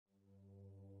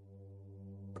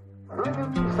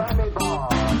Brilliant Sammy Baugh,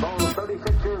 though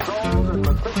 36 years old and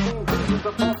with 15 seasons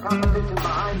of full competition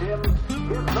behind him,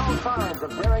 gives no signs of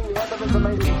nearing the end of his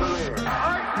amazing career.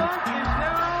 Art Monk is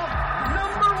now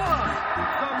number one,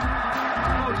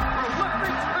 the most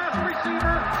prolific pass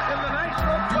receiver in the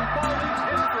National Football League's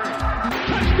history.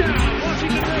 Touchdown,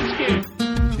 Washington Redskins!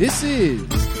 This is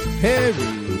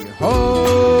Harry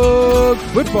Hog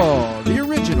Football, the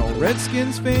original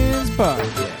Redskins fans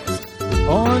podcast.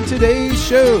 On today's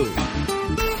show,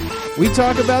 we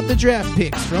talk about the draft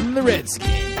picks from the Redskins.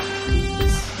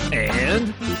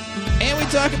 And we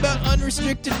talk about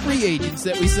unrestricted free agents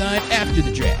that we signed after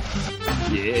the draft.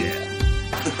 Yeah.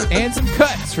 And some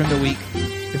cuts from the week,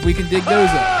 if we can dig those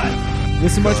up.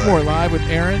 This and much more live with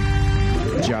Aaron,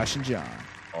 Josh, and John.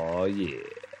 Oh, yeah.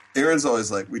 Aaron's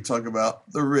always like, we talk about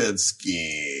the Redskins.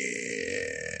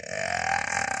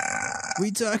 We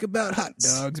talk about hot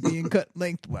dogs being cut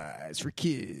lengthwise for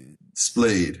kids.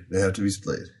 Splayed. They have to be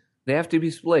splayed. They have to be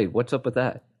splayed. What's up with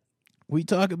that? We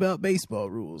talk about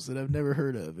baseball rules that I've never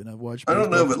heard of, and I've watched. I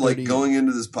don't know, but like 30 going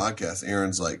into this podcast,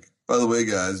 Aaron's like, by the way,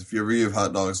 guys, if you ever give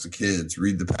hot dogs to kids,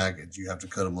 read the package. You have to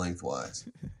cut them lengthwise.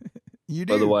 You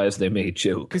do. Otherwise, they may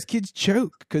choke. Because kids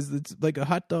choke, because it's like a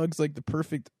hot dog's like the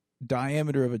perfect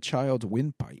diameter of a child's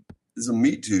windpipe. It's a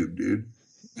meat tube, dude.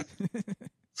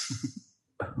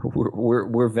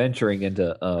 We're venturing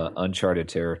into uncharted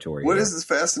territory. What here. is this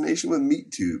fascination with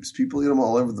meat tubes? People eat them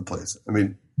all over the place. I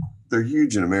mean, they're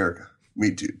huge in America,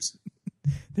 meat tubes.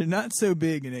 They're not so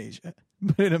big in Asia,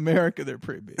 but in America, they're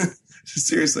pretty big.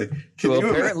 Seriously. Well,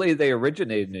 apparently they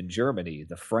originated in Germany,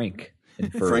 the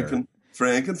Frankenfurter.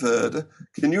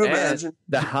 Can you imagine?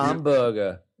 The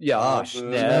hamburger. Ja,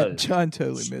 schnell. John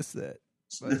totally missed that.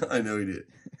 I know he did.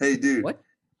 Hey, dude. What?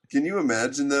 Can you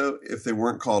imagine, though, if they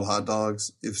weren't called hot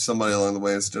dogs, if somebody along the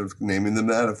way, instead of naming them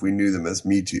that, if we knew them as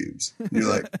meat tubes? And you're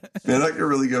like, man, I could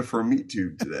really go for a meat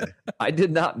tube today. I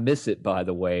did not miss it, by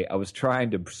the way. I was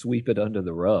trying to sweep it under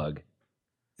the rug.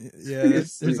 Yeah,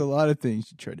 there's a lot of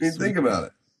things you try to think about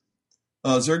it.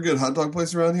 Is there a good hot dog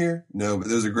place around here? No, but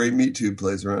there's a great meat tube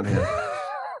place around here.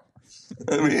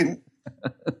 I mean...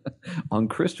 On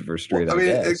Christopher Street, well, I mean,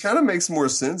 guess. it kind of makes more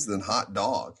sense than hot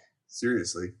dog.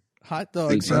 Seriously. Hot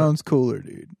dog sounds cooler,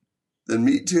 dude. Than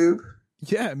meat tube?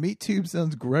 Yeah, meat tube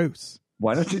sounds gross.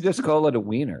 Why don't you just call it a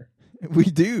wiener? We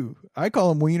do. I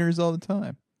call them wieners all the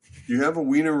time. You have a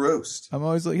wiener roast. I'm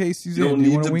always like, hey, Suzanne, you don't do you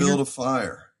need want to a wiener? build a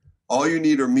fire. All you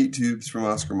need are meat tubes from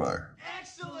Oscar Mayer.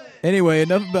 Excellent! Anyway,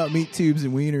 enough about meat tubes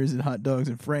and wieners and hot dogs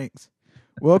and Franks.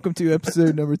 Welcome to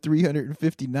episode number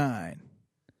 359.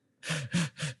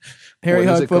 Harry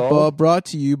Hog Football called? brought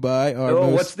to you by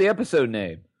our what's the episode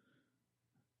name?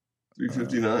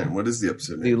 359. What is the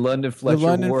episode name? The London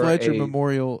Fletcher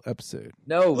Memorial episode.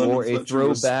 No, London wore a Fletcher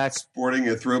throwback. was sporting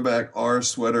a throwback R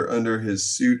sweater under his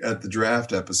suit at the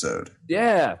draft episode.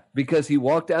 Yeah, because he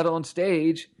walked out on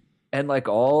stage and like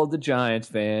all the Giants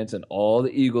fans and all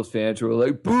the Eagles fans were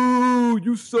like, boo,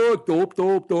 you suck, dope,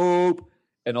 dope, dope.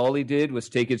 And all he did was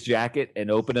take his jacket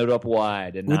and open it up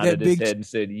wide and nodded his head and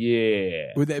said,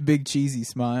 yeah. With that big cheesy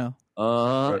smile.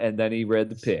 And then he read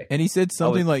the pick. And he said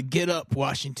something like, get up,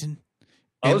 Washington.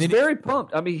 I was very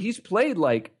pumped. I mean, he's played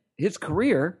like his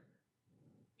career.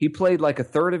 He played like a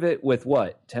third of it with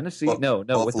what? Tennessee? No,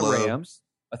 Buffalo, with the Rams.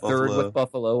 A third with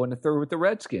Buffalo and a third with the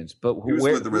Redskins. But he was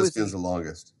with the Redskins the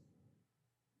longest.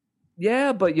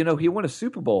 Yeah, but he won a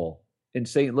Super Bowl in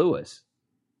St. Louis.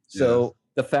 So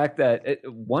the fact that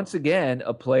once again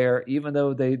a player, even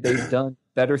though they've done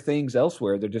better things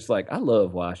elsewhere, they're just like, I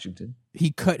love Washington. He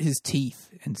cut his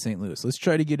teeth in St. Louis. Let's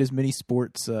try to get as many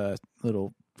sports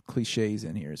little cliches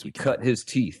in here as we can. Cut his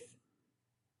teeth.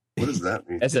 What does that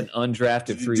mean? As an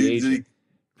undrafted free agent.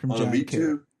 From John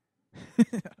Kerr.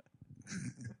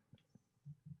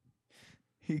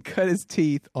 He cut his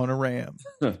teeth on a Ram.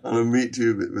 On a meat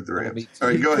tube with the Rams. All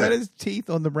right, go ahead. He cut his teeth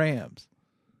on the Rams.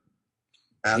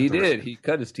 He did. He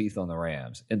cut his teeth on the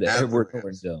Rams in the Edward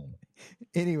Norton Dome.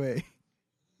 Anyway.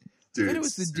 Dude, it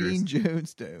was the Dean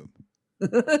Jones Dome. It's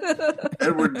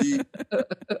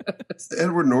the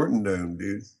Edward Norton Dome,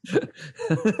 dude.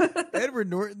 Edward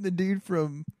Norton, the dude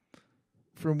from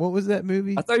what was that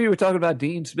movie? I thought you were talking about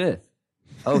Dean Smith.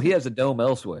 Oh, he has a dome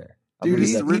elsewhere. Dude,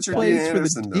 he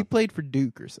played for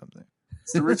Duke or something.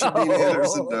 It's the Richard Dean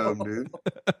Anderson Dome, dude.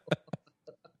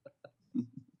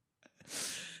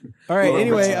 All right.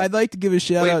 Anyway, I'd like to give a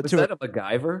shout out to. Was that a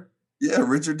MacGyver? Yeah,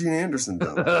 Richard Dean Anderson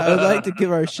Dome. I would like to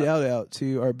give our shout out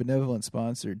to our benevolent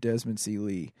sponsor, Desmond C.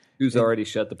 Lee, who's already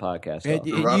shut the podcast off.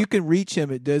 And you can reach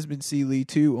him at Desmond C. Lee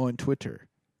 2 on Twitter.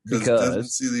 Because Desmond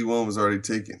C. Lee 1 was already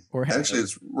taken. Actually,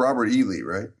 it's Robert E. Lee,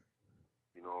 right?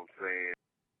 You know what I'm saying?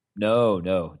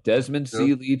 No. Desmond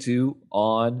C. Lee too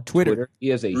on Twitter.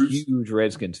 He is a Bruce- huge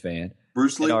Redskins fan.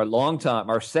 Bruce And Lee.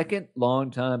 our second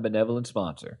longtime benevolent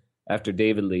sponsor after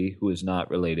David Lee, who is not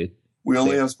related. We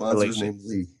only Same have sponsors relation. named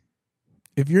Lee,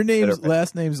 If your Better-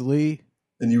 last name's Lee,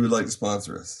 and you would like to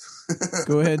sponsor us.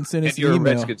 go ahead and send us And an you're a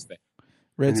email. Redskins fan.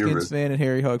 Redskins fan at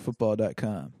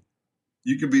harryhogfootball.com.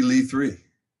 You could be Lee 3.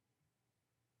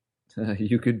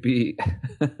 You could be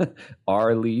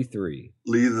R. Lee 3.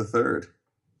 Lee the third.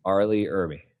 R. Lee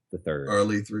Irby the third. Or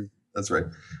Lee 3. That's right.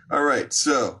 All right.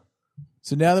 So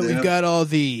So now that Yeah. we've got all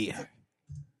the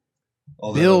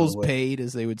all that bills out of the way. paid,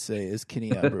 as they would say, as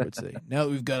Kenny Albert would say. Now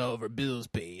that we've got all of our bills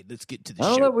paid, let's get to the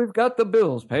Now show. that we've got the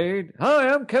bills paid,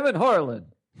 hi, I'm Kevin Harlan.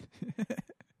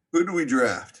 Who do we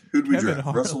draft? Who do we Kevin draft?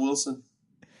 Hart. Russell Wilson?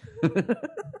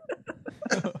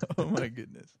 Oh my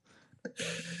goodness.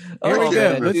 Oh, Here we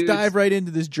go. man, Let's dudes. dive right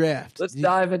into this draft. Let's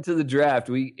dive into the draft.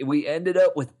 We ended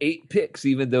up with 8 picks,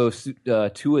 even though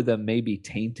 2 of them may be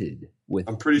tainted with.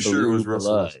 I'm pretty sure it blue was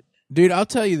Russell blood. Wilson. Dude, I'll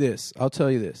tell you this.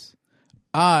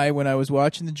 When I was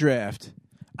watching the draft,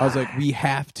 I was like, we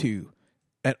have to,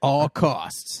 at all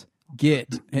costs,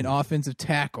 get an offensive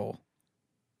tackle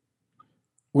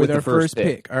with the our first first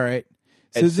pick. All right.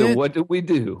 And so then- what did we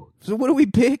do? So what do we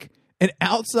pick? An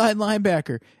outside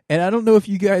linebacker. And I don't know if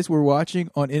you guys were watching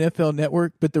on NFL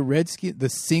Network, but the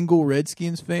single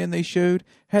Redskins fan they showed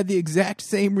had the exact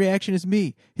same reaction as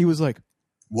me. He was like,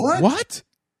 What? "What?"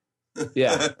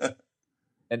 Yeah,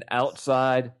 an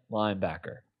outside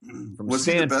linebacker from Was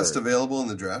he the Stanford. best available in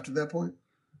the draft at that point?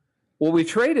 Well, we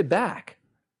traded back.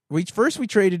 We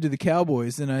traded to the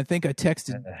Cowboys, and I think I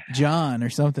texted John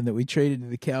or something that we traded to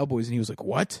the Cowboys, and he was like,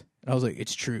 "What?" And I was like,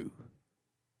 "It's true."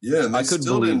 Yeah, and I they couldn't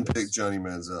still believe didn't this. pick Johnny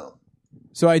Manziel.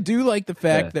 So I do like the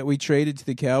fact Yeah. that we traded to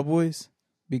the Cowboys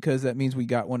because that means we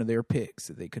got one of their picks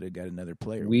that they could have got another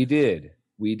player. We did,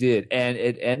 and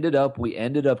we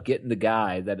ended up getting the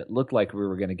guy that it looked like we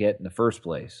were going to get in the first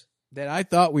place. that I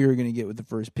thought we were going to get with the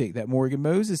first pick, that Morgan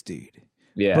Moses dude.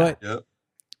 Yeah, But Yep.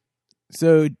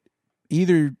 so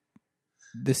either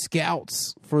the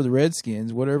scouts for the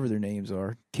Redskins, whatever their names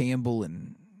are, Campbell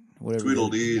and whatever,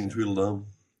 Tweedledee and Tweedledum.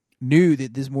 knew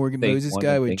that this Morgan Think Moses one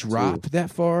guy would would think drop two. that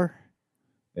far,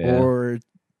 yeah. or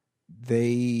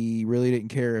they really didn't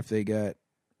care if they got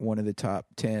one of the top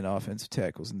 10 offensive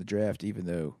tackles in the draft, even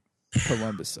though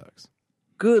Columbus sucks.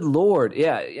 Good Lord.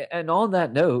 Yeah. And on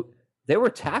that note, there were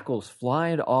tackles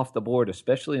flying off the board,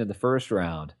 especially in the first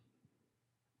round.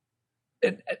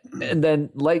 And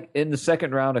then, like in the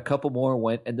second round, a couple more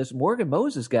went, and this Morgan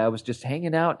Moses guy was just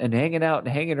hanging out. And Aaron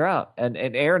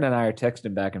and I are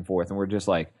texting back and forth, and we're just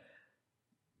like,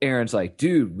 Aaron's like,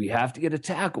 dude, we have to get a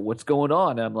tackle. What's going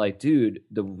on? And I'm like, dude,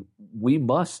 no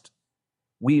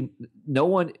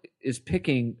one is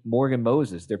picking Morgan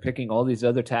Moses. They're picking all these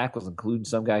other tackles, including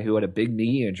some guy who had a big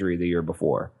knee injury the year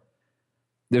before.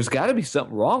 There's got to be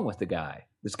something wrong with the guy.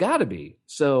 There's got to be.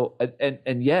 So,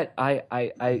 and yet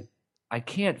I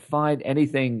can't find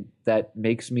anything that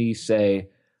makes me say,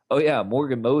 oh yeah,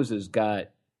 Morgan Moses got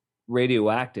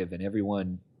radioactive and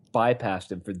everyone bypassed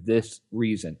him for this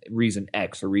reason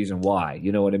X or reason Y.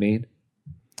 You know what I mean?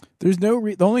 There's no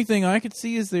the only thing I could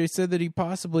see is they said that he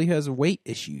possibly has a weight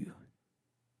issue.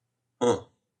 Huh.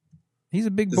 He's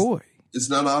a big boy. It's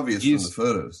not obvious He's- from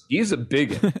the photos. He's a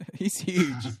bigot. He's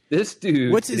huge. This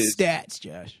dude. What's his is, stats,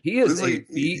 Josh? He is Looks a like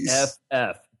he's-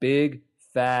 BFF, big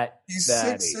fat He's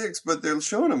fatty. 6'6", but they're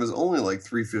showing him as only like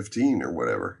 315 or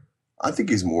whatever. I think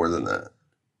he's more than that.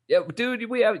 Yeah, dude,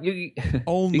 we have you.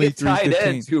 Only You get tight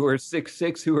 315. ends who are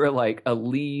 6'6", who are like a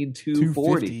lean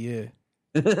 240. 250,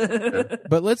 yeah.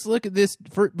 But let's look at this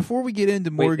before we get into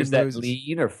Wait, Morgan is that Moses.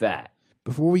 lean or fat?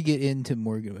 Before we get into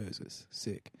Morgan Moses,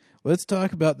 sick. Let's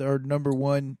talk about our number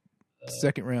one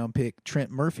second round pick, Trent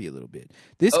Murphy, a little bit.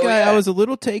 This Oh, guy, yeah. I was a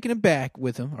little taken aback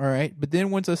with him, all right? But then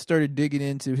once I started digging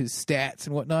into his stats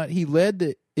and whatnot, he led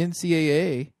the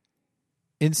NCAA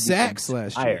in sacks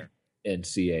last year. Higher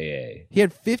NCAA. He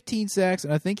had 15 sacks,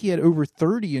 and I think he had over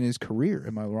 30 in his career.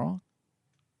 Am I wrong?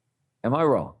 Am I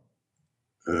wrong?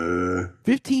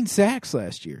 15 sacks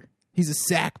last year. He's a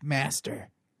sack master.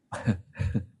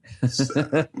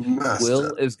 Master.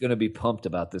 Will is going to be pumped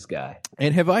about this guy.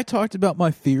 And have I talked about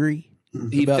my theory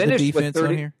He about the finished with defense on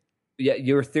 30. here? Yeah,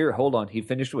 your theory. Hold on. He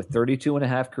finished with 32 and a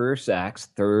half career sacks,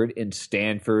 third in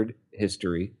Stanford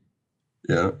history.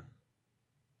 Yeah.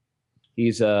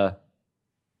 He's a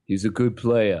good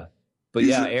player. But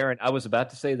He's yeah, a- Aaron, I was about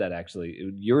to say that actually.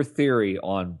 Your theory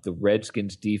on the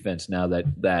Redskins defense now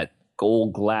that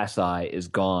gold glass eye is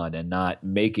gone and not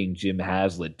making Jim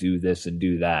Haslett do this and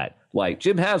do that. Like,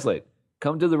 Jim Haslett,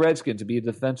 come to the Redskins to be a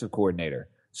defensive coordinator.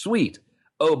 Sweet.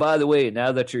 oh, by the way,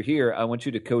 now that you're here, I want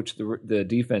you to coach the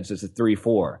defense as a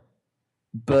 3-4.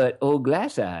 But, oh,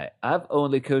 Glass Eye, I've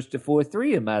only coached a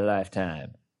 4-3 in my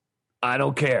lifetime. I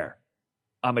don't care.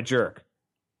 I'm a jerk.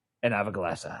 And I have a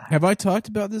glass eye. Have I talked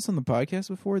about this on the podcast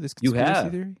before? This conspiracy You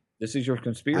have. theory? This is your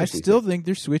conspiracy. I still think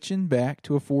they're switching back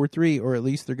to a 4-3, or at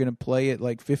least they're going to play it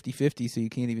like 50-50 so you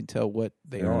can't even tell what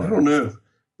they I are. don't know.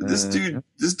 But this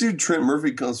dude, Trent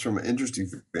Murphy, comes from an interesting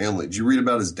family. Did you read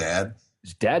about his dad?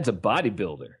 His dad's a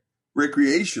bodybuilder.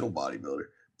 Recreational bodybuilder,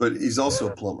 but he's also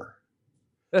a plumber.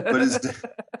 But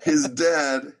his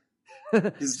dad,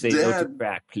 Say no to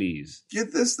crack, please.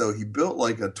 get this though, he built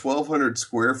like a 1,200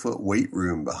 square foot weight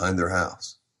room behind their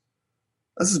house.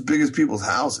 That's as big as people's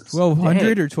houses.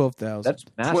 1,200 or 12,000? That's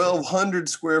massive. 1,200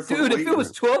 square foot. Dude, weight if it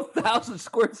was room. 12,000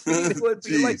 square feet, it would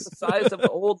be like the size of an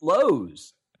old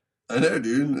Lowe's. I know,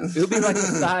 dude. It would be like the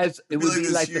size. It would be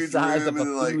this like the huge size of room a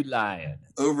and, like, Food Lion.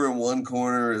 Over in one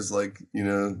corner is like,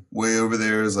 way over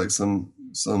there is like some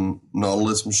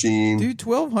Nautilus machine. Dude,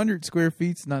 1,200 square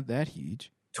feet's not that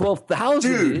huge.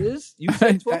 12,000 Dude. is? You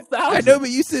said 12,000. I know, but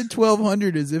you said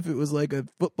 1,200 as if it was like a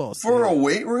football For a stadium.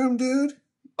 weight room, dude?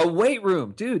 A weight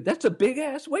room. Dude, that's a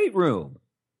big-ass weight room.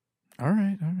 All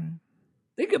right.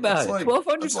 Think about That's it. like,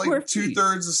 1,200 that's square like feet.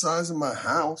 2/3 the size of my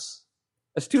house.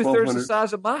 That's 2/3 the 1,200.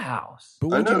 size of my house. But I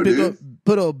won't know, you dude.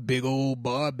 put a big old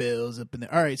barbells up in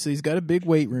there? All right, so he's got a big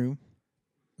weight room.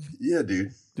 Yeah,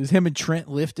 dude. Does him and Trent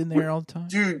lift in there all the time?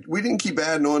 Dude, we didn't keep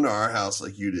adding on to our house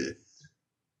like you did.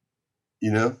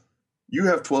 You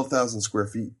have 12,000 square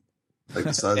feet. Like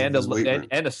the size And of his weight room.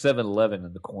 a 7-Eleven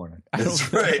in the corner.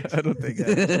 That's right. I don't think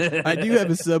I do have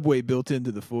a Subway built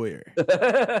into the foyer.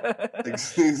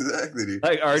 Exactly, dude.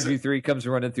 Like RG3 comes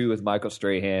running through with Michael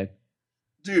Strahan.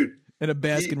 Dude, And a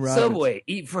Baskin Robbins. Subway,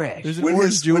 eat fresh. There's an When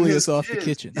Orange his- when Julius his off the kids-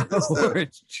 kitchen. get this though.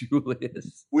 Orange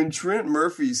Julius. when Trent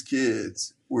Murphy's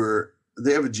kids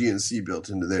they have a GNC built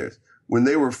into theirs. When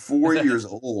they were 4 years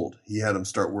old, he had them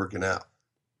start working out.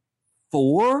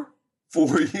 4?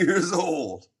 4 years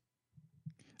old.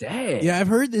 Dang. Yeah, I've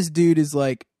heard this dude is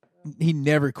like, he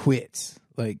never quits.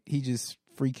 Like, he just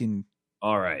freaking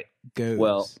All right. goes.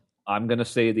 Well, I'm going to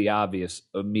say the obvious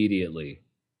immediately.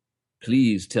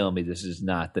 Please tell me this is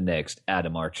not the next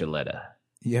Adam Archuleta.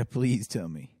 yeah, please tell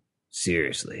me.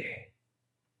 Seriously.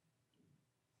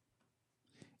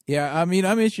 Yeah, I mean,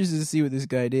 I'm interested to see what this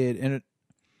guy did. And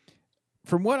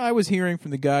from what I was hearing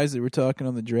from the guys that were talking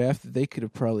on the draft, they could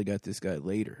have probably got this guy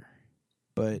later.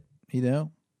 But, Yeah.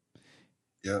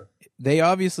 they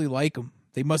obviously like him.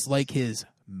 They must like his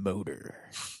motor.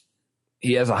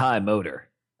 He has a high motor.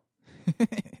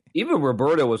 Even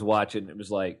Roberta was watching. It was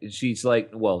like, she's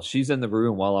in the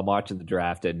room while I'm watching the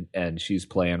draft, and she's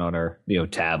playing on her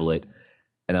tablet,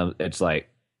 and it's like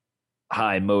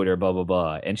high motor, blah blah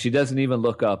blah, and she doesn't even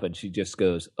look up, and she just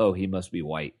goes, "Oh, he must be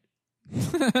white."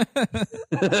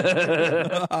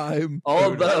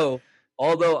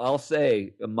 Although I'll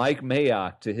say Mike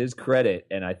Mayock, to his credit,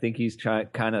 and I think he's trying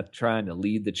to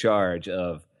lead the charge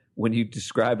of when you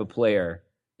describe a player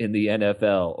in the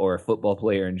NFL or a football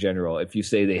player in general, if you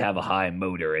say they have a high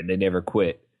motor and they never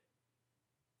quit,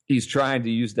 he's trying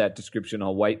to use that description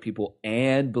on white people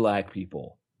and black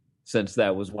people, since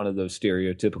that was one of those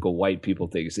stereotypical white people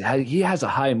things. He has a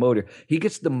high motor. He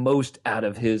gets the most out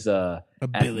of his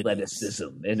athleticism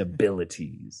and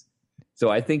abilities. So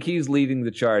I think he's leading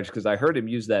the charge, because I heard him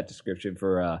use that description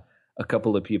for a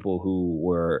couple of people who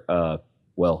were,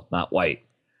 not white.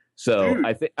 So Dude.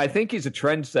 I think he's a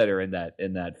trendsetter in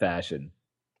that fashion.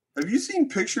 Have you seen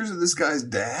pictures of this guy's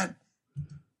dad?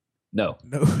 No,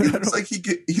 No. He looks like he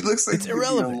looks like It's he could be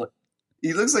irrelevant. on,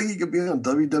 he looks like he could be on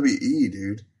WWE,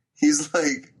 dude. He's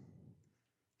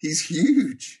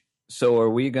huge. So are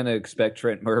we going to expect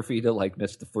Trent Murphy to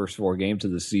miss the first 4 games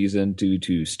of the season due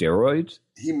to steroids?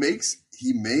 He makes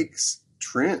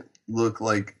Trent look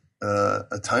like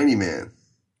a tiny man.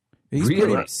 He's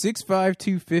Really? pretty 6'5",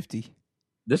 250.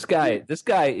 This guy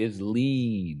is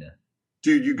lean.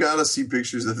 Dude, you got to see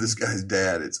pictures of this guy's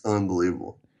dad. It's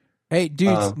unbelievable. Hey,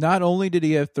 dude, not only did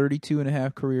he have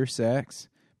 32.5 career sacks,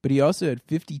 but he also had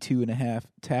 52.5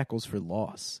 tackles for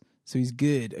loss. So he's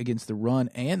good against the run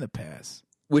and the pass.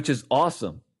 Which is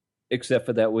awesome, except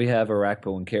for that we have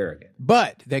Arakpo and Kerrigan.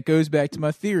 But that goes back to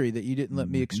my theory that you didn't let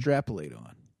me extrapolate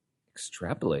on.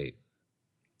 Extrapolate.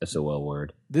 SOL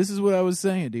word. This is what I was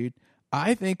saying, dude.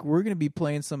 I think we're going to be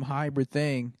playing some hybrid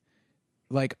thing,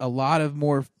 like a lot of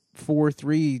more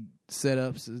 4-3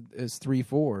 setups as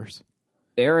 3-4s.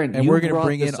 Aaron, And you we're going to brought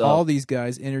bring in this up. all these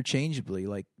guys interchangeably,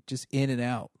 like just in and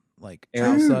out, like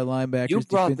Aaron, outside linebackers. You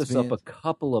brought this defensive up a ends.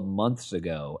 couple of months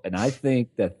ago, and I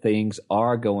think that things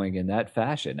are going in that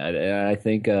fashion. I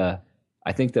think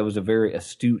I think that was a very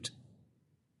astute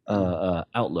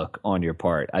outlook on your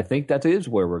part. I think that is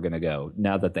where we're going to go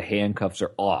now that the handcuffs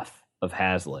are off of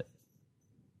Hazlitt.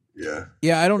 Yeah.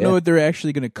 Yeah, I don't Yeah. know what they're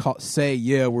actually going to say,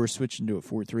 yeah, we're switching to a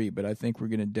 4-3, but I think we're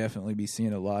going to definitely be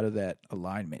seeing a lot of that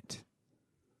alignment.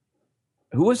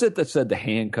 Who was it that said the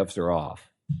handcuffs are off?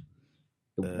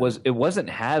 It wasn't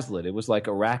Hazlitt. It was like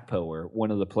Arakpo or one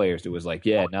of the players who was like,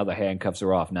 yeah, now the handcuffs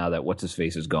are off now that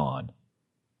what's-his-face is gone.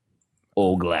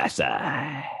 Old Glass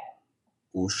Eye.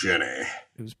 Oh, shitty.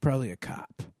 It was probably a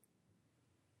cop.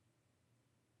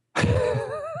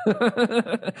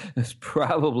 It's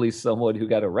probably someone who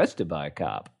got arrested by a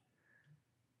cop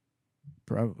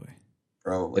Probably.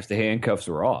 Probably. if the handcuffs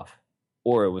were off.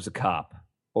 Or it was a cop.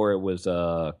 Or it was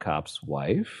a cop's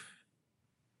wife.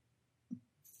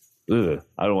 Ugh,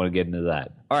 I don't want to get into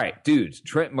that. All right, dudes.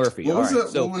 Trent Murphy. What All was right, that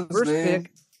so woman's first name?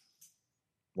 pick.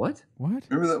 What? What?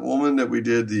 Remember that woman that we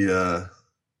did the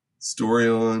story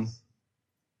on?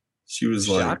 She was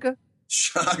like Shaka?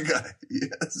 Shaka.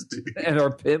 Yes, dude. And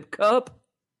our pimp cup?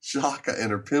 Shaka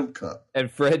and her pimp cup.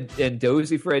 And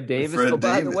Dozy Fred Davis. Fred Oh,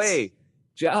 by the Davis. way,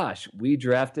 Josh, we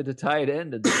drafted a tight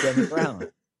end in the 7th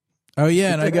round. Oh,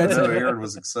 yeah, and I I got know Aaron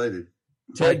was excited.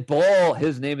 Ted Ball.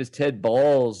 His name is Ted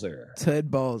Balzer. Ted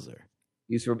Balzer.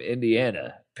 He's from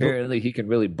Indiana. Apparently, he can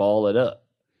really ball it up.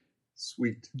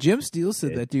 Sweet. Jim Steele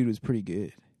said that dude was pretty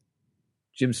good.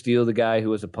 Jim Steele, the guy who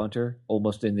was a punter,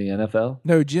 almost in the NFL.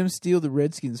 No, Jim Steele, the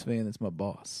Redskins fan, that's my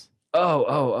boss.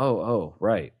 Oh,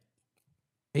 right.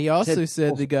 He also Ted said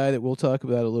Balzer. the guy that we'll talk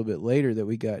about a little bit later that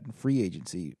we got in free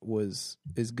agency was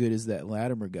as good as that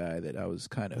Latimer guy that I was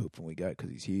kind of hoping we got because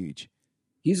he's huge.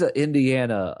 He's an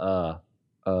Indiana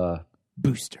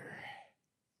Booster.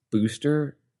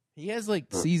 booster. He has like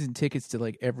season tickets to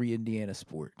like every Indiana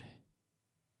sport.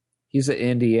 He's an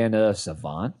Indiana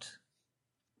savant.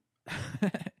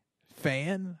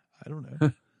 Fan? I don't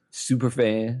know. Super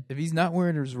fan. If he's not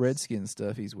wearing his Redskins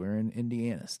stuff, he's wearing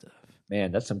Indiana stuff.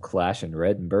 Man, that's some clash in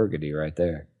red and burgundy right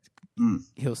there.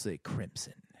 He'll say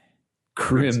crimson.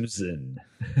 Crimson.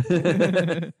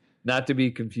 Not to be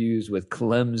confused with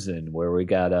Clemson, where we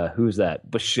got, who's that?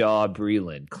 Bashad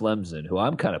Breeland, Clemson, who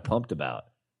I'm kind of pumped about.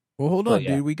 Well, hold on,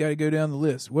 yeah. dude. We got to go down the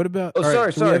list. What about? Oh, all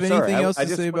right, sorry. Do we have anything else I to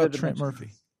just say wanted about to Trent mention-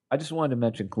 Murphy? I just wanted to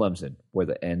mention Clemson, where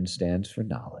the N stands for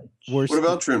knowledge. Where What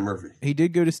about Trent Murphy? he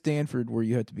did go to Stanford, where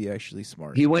you have to be actually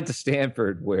smart. He went to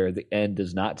Stanford, where the N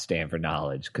does not stand for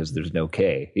knowledge because there's no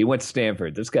K. He went to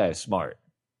Stanford. This guy is smart,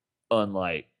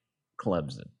 unlike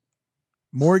Clemson.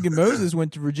 Morgan Moses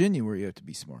went to Virginia, where you have to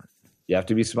be smart. You have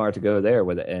to be smart to go there,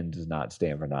 where the N does not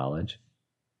stand for knowledge.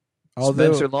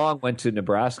 Although Spencer Long went to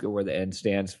Nebraska, where the N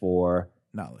stands for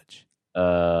knowledge.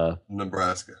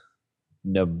 Nebraska.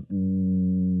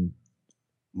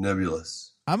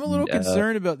 Nebulous. I'm a little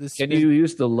concerned about this. Can you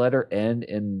use the letter N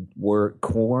in word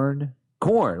corn?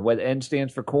 Corn, where the N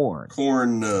stands for corn.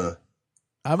 Corn. I'm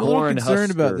a little Corn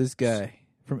concerned about Huskers. this guy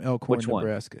from Elkhorn, Which one?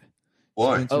 Nebraska.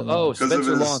 Why? Spencer Long. Oh, Because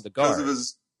Spencer of his, Long, the because guard. of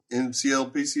his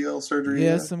MCL, PCL surgery?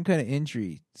 Yeah, some kind of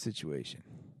injury situation.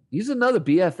 He's another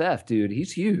BFF, dude.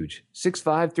 He's huge.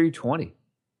 6'5", 320.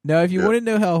 Now, if you Yeah. want to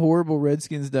know how horrible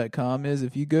Redskins.com is,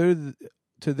 if you go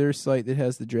to their site that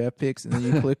has the draft picks and then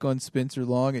you click on Spencer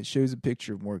Long, it shows a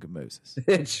picture of Morgan Moses.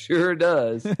 It sure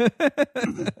does.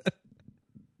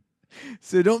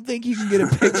 So don't think you can get a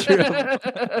picture of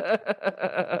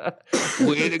him.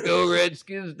 Way to go,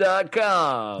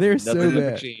 Redskins.com. They're so Nothing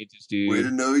ever bad. changes, dude. Way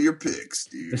to know your picks,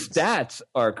 dude. The stats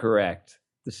are correct.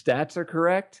 The stats are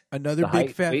correct. Another The big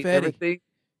height, fat weight, fatty. everything.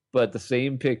 But the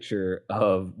same picture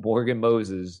of Morgan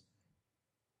Moses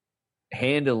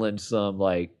handling some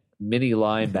like mini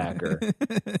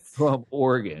linebacker from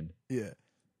Oregon Yeah.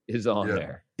 is on Yeah.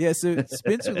 there. Yeah, so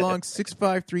Spencer Long,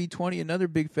 6'5", 320, another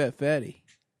big fat fatty.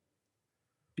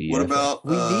 What BFF. about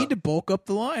We need to bulk up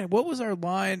the line. What was our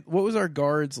line? What was our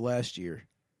guards last year?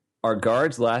 Our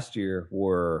guards last year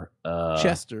were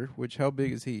Chester, which how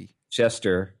big is he?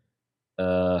 Chester,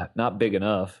 not big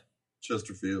enough.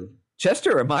 Chesterfield?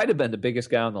 Chester might have been the biggest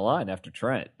guy on the line after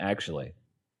Trent, actually.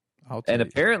 I'll tell And you.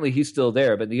 apparently he's still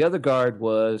there. But the other guard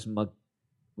was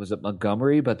it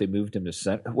Montgomery? But they moved him to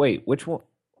center. Wait, which one?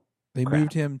 They crap.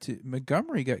 moved him to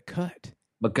Montgomery. Got cut.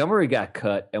 Montgomery got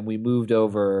cut, and we moved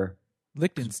over.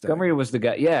 Liechtenstein. Montgomery was the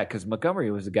guy. Yeah, because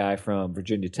Montgomery was the guy from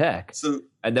Virginia Tech. So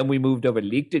And then we moved over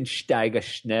Liechtensteiger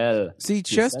Schnell. See,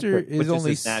 to Chester center, which is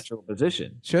only his natural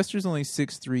position. Chester's only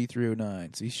 6'3",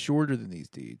 309, so he's shorter than these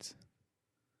dudes.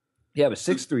 Yeah, but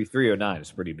 6'3", 309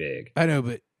 is pretty big. I know,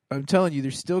 but I'm telling you,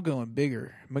 they're still going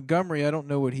bigger. Montgomery, I don't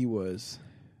know what he was.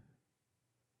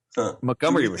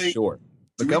 Montgomery Do we was think- short.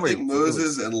 do we Montgomery think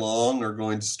Moses and Long are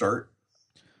going to start?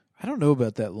 I don't know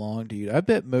about that long, dude. I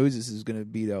bet Moses is going to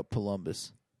beat out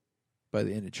Columbus by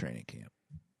the end of training camp.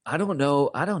 I don't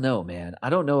know, man. I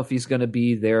don't know if he's going to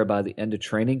be there by the end of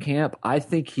training camp. I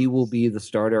think he will be the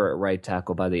starter at right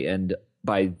tackle by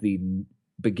the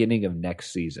beginning of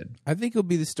next season. I think he'll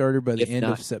be the starter by the If end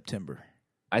not- of September.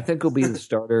 I think he'll be the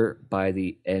starter by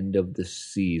the end of the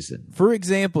season. For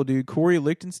example, dude, Corey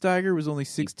Lichtensteiger was only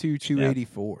 6'2",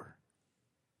 284.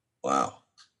 Wow.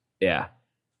 Yeah.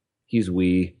 He's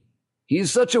wee. He's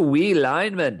such a wee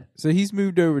lineman. So he's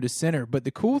moved over to center. But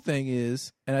the cool thing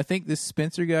is, and I think this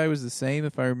Spencer guy was the same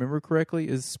if I remember correctly,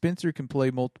 is Spencer can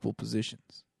play multiple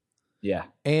positions. Yeah.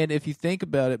 And if you think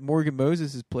about it, Morgan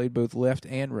Moses has played both left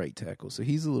and right tackle, so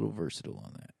he's a little versatile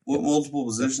on that. What multiple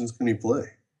positions can he play?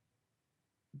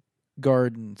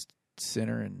 Guard and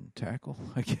center and tackle,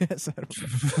 I guess. I don't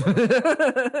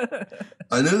know.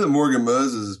 I know that Morgan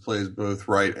Moses plays both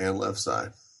right and left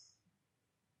side.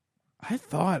 I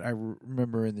thought I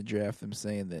remember in the draft them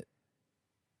saying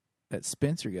that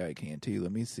Spencer guy can too.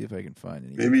 Let me see if I can find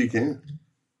any. Maybe you can.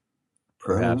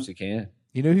 Perhaps he can.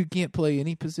 You know who can't play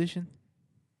any position?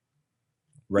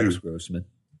 Rex Grossman.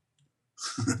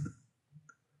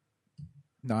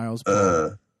 Niles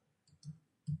Paul.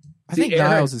 I think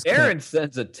Aaron, Niles is Aaron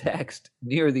sends a text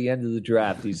near the end of the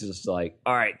draft. He's just like,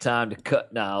 all right, time to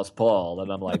cut Niles Paul.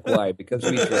 And I'm like, why? Because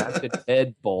we drafted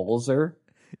Ted Balzer?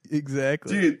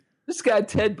 Exactly. Dude, This guy,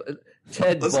 Ted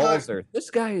Let's Balzer, this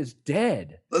guy is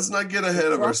dead. let's not get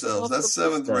ahead of ourselves. That's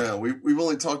seventh round. We've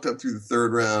only talked up through the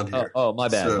third round here. Oh, my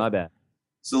bad, So- my bad.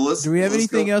 So let's. Do we have let's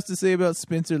anything go. else to say about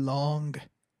Spencer Long?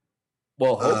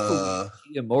 Well, hopefully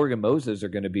he and Morgan Moses are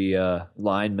going to be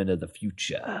linemen of the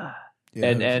future. Yeah,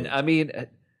 and I mean,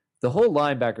 the whole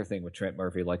linebacker thing with Trent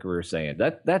Murphy, like we were saying,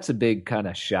 that's a big kind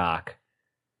of shock.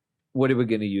 What are we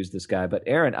going to use this guy? But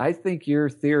Aaron, I think your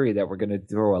theory that we're going to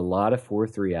throw a lot of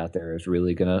 4-3 out there is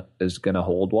really gonna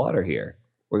hold water here.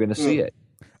 We're going to see it.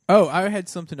 Oh, I had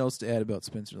something else to add about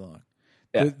Spencer Long.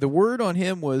 Yeah. The word on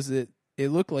him was that it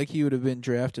looked like he would have been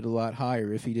drafted a lot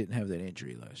higher if he didn't have that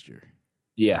injury last year.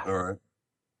 Yeah, All right.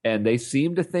 and they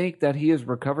seem to think that he has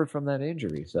recovered from that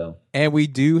injury. So And we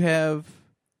do have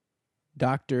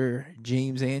Dr.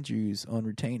 James Andrews on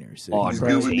retainer. So On he He's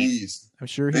probably- good with knees. I'm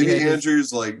sure he Maybe had his-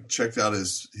 Andrews checked out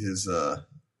his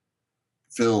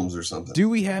films or something. Do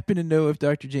we happen to know if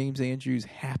Dr. James Andrews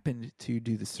happened to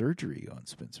do the surgery on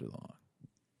Spencer Long?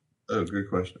 That was a good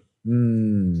question.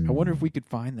 I wonder if we could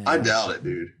find that. I out. doubt it,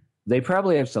 dude. they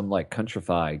probably have some like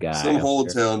countrify guy. Some out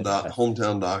there.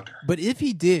 hometown doctor. But if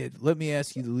he did, let me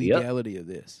ask you the Yep. legality of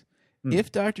this. Hmm.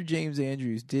 If Dr. James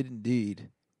Andrews did indeed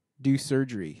do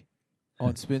surgery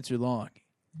on Spencer Long,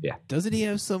 Yeah. doesn't he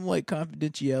have some like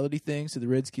confidentiality thing so the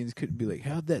Redskins couldn't be like,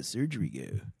 how'd that surgery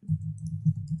go?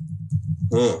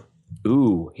 Huh.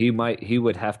 Ooh, he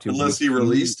would have to Unless he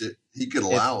released it, he could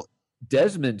allow it.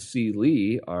 Desmond C.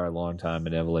 Lee, our longtime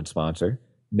benevolent sponsor,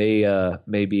 may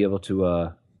be able to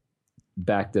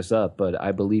back this up, but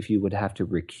I believe he would have to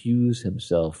recuse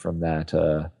himself from that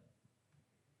from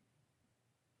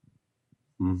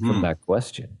that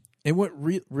question. And what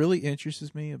really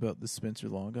interests me about the Spencer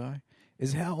Long guy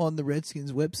is how on the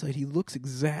Redskins website he looks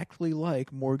exactly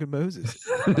like Morgan Moses.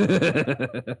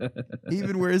 He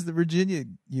even wears the Virginia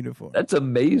uniform. That's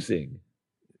amazing.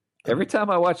 Every time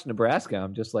I watch Nebraska,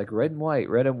 I'm just like red and white,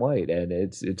 and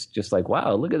it's just like,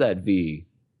 wow, look at that V.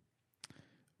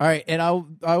 All right, and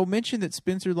I'll mention that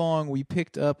Spencer Long we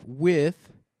picked up with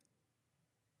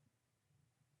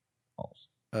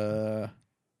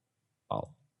Oh,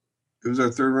 It was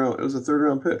our third round. It was a third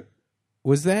round pick.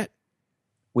 was that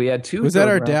we had two. was that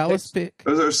our third-round Dallas picks. pick? It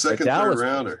was our Our second Dallas third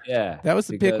rounder. pick, yeah, That was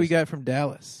the pick we because- got from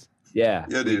Dallas. Yeah,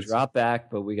 Yeah, we dude. dropped back,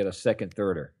 but we got a second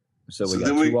thirder. So we So got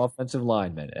then two we- offensive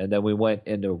linemen, and then we went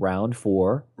into round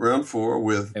 4 Round 4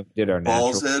 with and we did our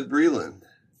natural Ballshead Breland.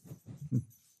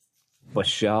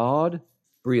 Bashad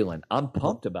Breeland. I'm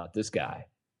pumped about this guy.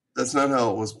 That's not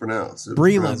how it was pronounced. It was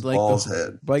Breland, pronounced like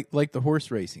Ballshead. like the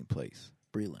horse racing place,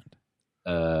 Breland.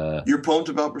 You're pumped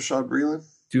about Rashad Breeland?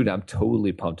 Dude, I'm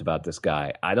totally pumped about this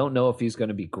guy. I don't know if he's going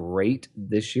to be great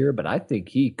this year, but I think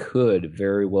he could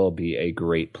very well be a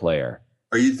great player.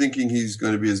 Are you thinking he's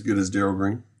going to be as good as Daryl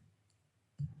Green?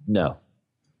 No.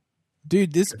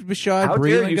 Dude, this Bashad How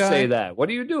dare Breeland you guy. say that? What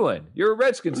are you doing? You're a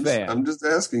Redskins fan. I'm just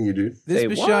asking you, dude. This Say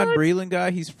Bashad what? Breeland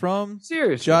guy, he's from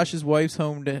Seriously. Josh's wife's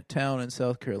hometown in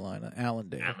South Carolina,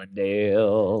 Allendale.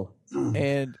 Allendale.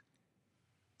 And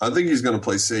I think he's going to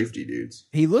play safety, dudes.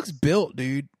 he looks built,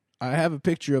 dude. I have a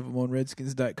picture of him on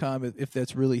Redskins.com if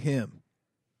that's really him.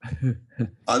 I think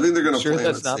they're going to Sure play him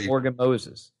that's at not safety. Morgan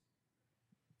Moses.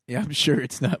 Yeah, I'm sure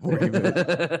it's not Morgan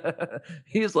Moses.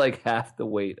 He's like half the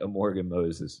weight of Morgan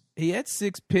Moses. He had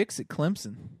 6 picks at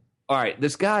Clemson. All right,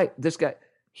 this guy,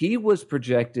 he was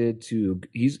projected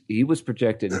he was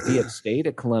projected if he had stayed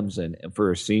at Clemson for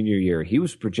his senior year, he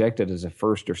was projected as a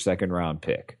first or second round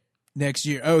pick Next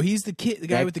year. Oh, he's the kid, the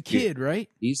guy with the kid, right?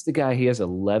 He's the guy. He has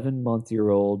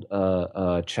 11-month-year-old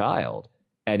child,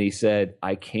 and he said,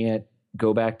 "I can't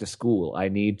go back to school. I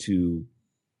need to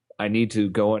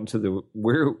go into the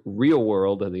real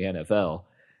world of the NFL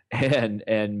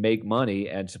and make money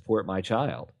and support my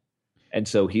child." And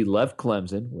so he left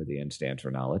Clemson, where the N stands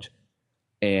for knowledge,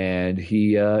 and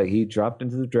he dropped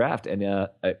into the draft. And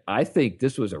I think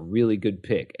this was a really good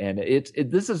pick. And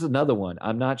this is another one.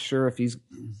 I'm not sure if he's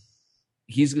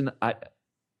gonna.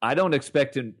 I don't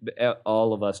expect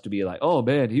all of us to be like, "Oh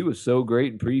man, he was so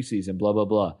great in preseason," blah blah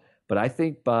blah. But I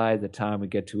think by the time we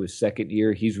get to his second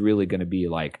year, he's really going to be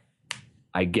like,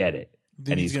 "I get it."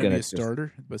 Then he's going to be a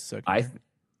starter. But second.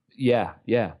 Yeah.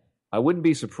 I wouldn't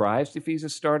be surprised if he's a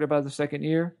starter by the second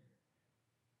year.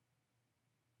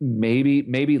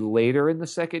 Maybe later in the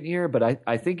second year, but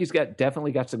I think he's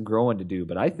definitely got some growing to do.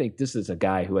 But I think this is a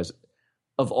guy who has,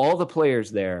 of all the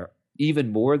players there,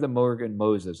 even more than Morgan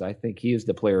Moses, I think he is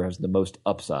the player who has the most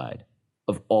upside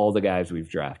of all the guys we've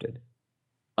drafted.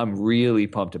 I'm really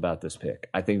pumped about this pick.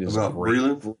 I think this is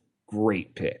a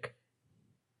great pick.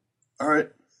 All right.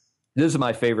 This is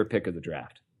my favorite pick of the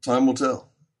draft. Time will tell.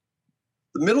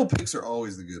 The middle picks are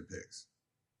always the good picks.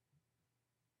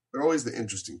 They're always the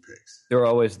interesting picks. They're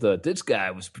always this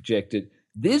guy was projected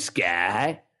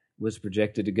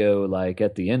to go like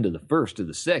at the end of the first or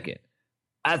the second.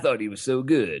 I thought he was so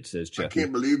good, says Chucky. I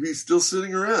can't believe he's still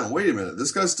sitting around. Wait a minute.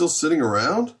 This guy's still sitting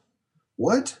around?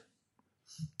 What?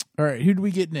 All right. Who do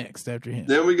we get next after him?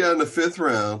 Then we got in the 5th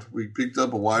round, we picked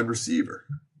up a wide receiver,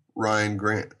 Ryan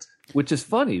Grant. Which is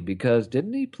funny because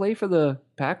didn't he play for the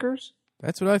Packers?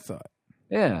 That's what I thought.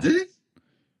 Yeah. Did he?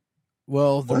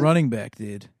 Well, the running back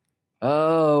did.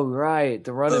 Oh, right.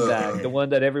 The running back. The one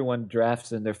that everyone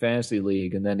drafts in their fantasy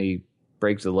league and then he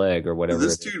breaks a leg or whatever.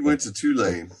 This dude went to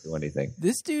Tulane. Do anything.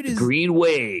 This dude is Green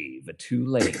Wave, a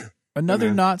Tulane.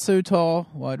 Another not so tall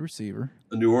wide receiver.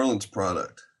 A New Orleans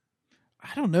product.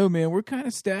 I don't know, man. We're kind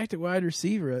of stacked at wide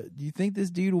receiver. Do you think this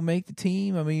dude will make the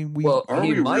team? I mean, Are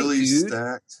we really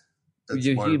stacked?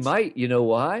 He might. You know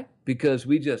why? Because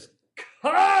we just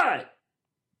cut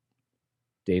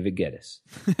David Geddes.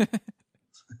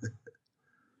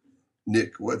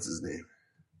 Nick, what's his name?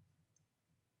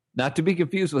 Not to be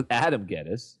confused with Adam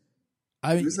Geddes.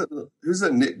 I mean, who's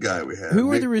that Nick guy we have?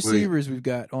 Who are the receivers we've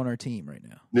got on our team right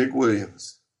now? Nick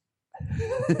Williams.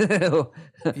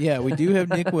 Yeah, we do have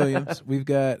Nick Williams. We've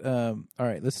got all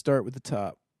right, let's start with the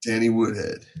top. Danny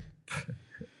Woodhead.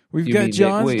 We've got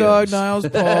John's dog, Niles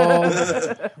Paul.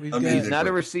 He's not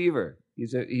a receiver.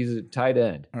 He's a tight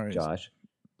end, all right, Josh.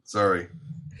 Sorry.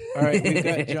 All right, we've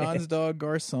got John's dog,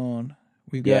 Garcon.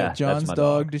 We've got John's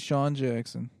dog, Deshaun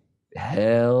Jackson.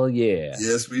 Hell yeah.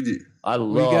 Yes, we do. I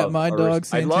love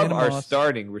our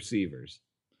starting receivers.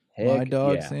 Heck my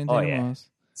dog, yeah. Santana Moss.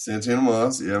 Santana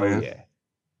Moss, yeah, man. Yeah.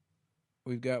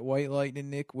 We've got White Lightning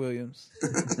Nick Williams.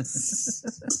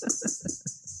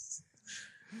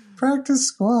 Practice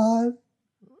squad.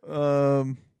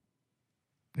 Who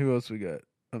else we got?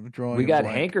 I'm drawing. We got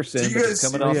Hankerson, but he's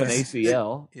coming off an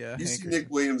ACL. Yeah. You see Nick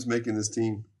Williams making this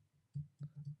team?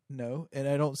 No, and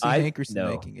I don't see Hankerson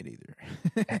making it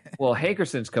either. Well,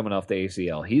 Hankerson's coming off the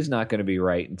ACL. He's not going to be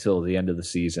right until the end of the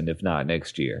season, if not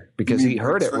next year, because he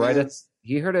heard it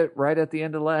right at the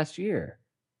end of last year.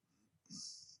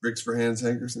 Bricks for hands,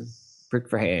 Hankerson. Brick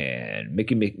for hand,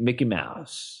 Mickey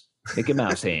Mouse, Mickey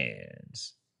Mouse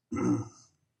hands. I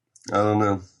don't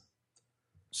know.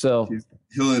 So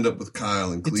he'll end up with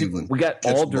Kyle in Cleveland. We got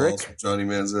Aldrich, Johnny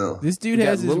Manziel. This dude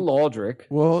has little Aldrich.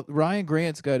 Well, Ryan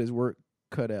Grant's got his work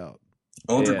cut out.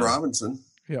 Aldrich Robinson.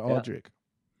 Yeah, Aldrich.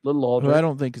 Little Aldrich. Who I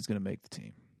don't think is going to make the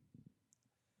team.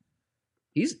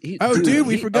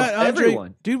 We forgot Andre.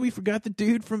 Everyone. Dude, we forgot the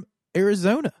dude from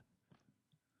Arizona.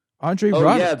 Andre Roberts.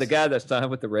 Roberts. Yeah, the guy that signed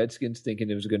with the Redskins thinking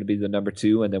it was going to be the number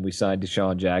 2, and then we signed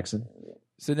Deshaun Jackson.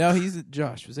 So now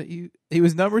Josh, was that you? He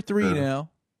was number 3 now.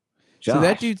 Josh, so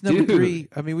that dude's number 3.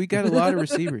 I mean, we got a lot of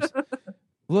receivers.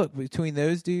 Look, between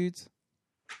those dudes,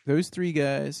 those 3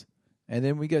 guys, and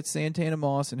then we got Santana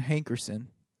Moss and Hankerson.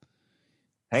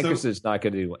 Hankerson's not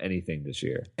going to do anything this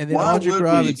year. And then Aldrich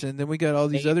Robinson. Then we got all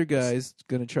these other guys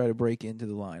going to try to break into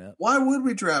the lineup. Why would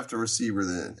we draft a receiver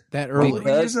then? That early?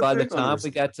 Because by the time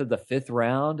we got to the 5th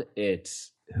round,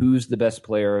 it's who's the best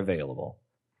player available.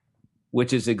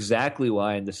 Which is exactly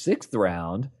why in the 6th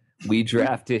round, we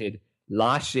drafted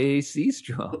Lachey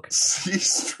Seastrunk.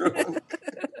 Seastrunk.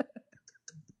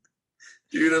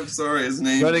 Dude, I'm sorry. His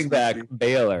name Running back,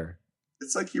 Baylor.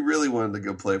 It's like he really wanted to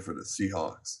go play for the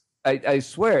Seahawks. I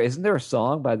swear, isn't there a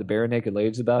song by the Bare Naked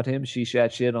Ladies about him? She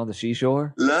shat shit on the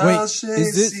seashore? Wait,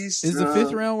 is the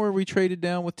fifth round where we traded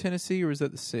down with Tennessee, or is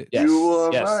that the sixth? Yes. You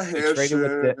are Yes. my hair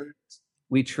shirt.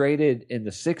 We traded in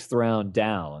the sixth round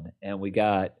down, and we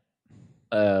got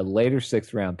a later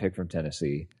sixth round pick from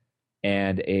Tennessee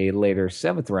and a later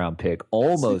seventh round pick,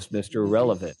 almost Mr.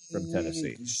 Irrelevant from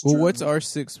Tennessee. Well, what's our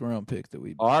sixth round pick that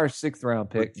we? Our sixth round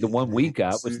pick, the one we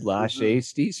got, was Lachey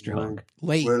Steestrunk.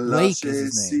 Lake is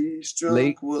his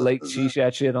name. Lake she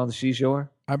shat shit on the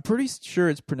seashore? I'm pretty sure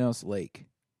it's pronounced Lake.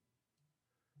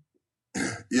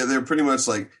 Yeah, they're pretty much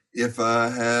like, if I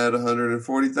had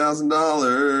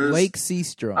 $140,000, Lake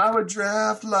Seastrunk. I would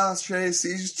draft Lachey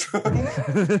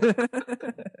Seastrunk.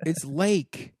 It's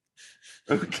Lake.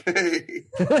 Okay.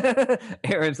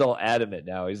 Aaron's all adamant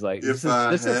now. He's like, this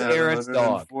If is Aaron's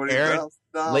dog. Aaron,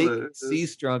 $140,000. Lake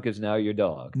Seastrunk is now your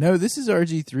dog. No, this is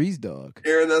RG3's dog.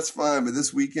 Aaron, that's fine. But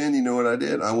this weekend, you know what I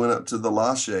did? I went up to the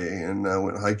Lachey and I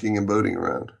went hiking and boating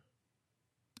around.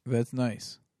 That's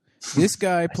nice. This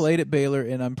guy played at Baylor,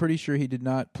 and I'm pretty sure he did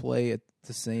not play at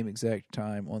the same exact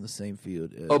time on the same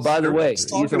field. As Oh, by the way,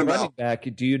 talking he's a about- running back.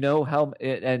 Do you know how?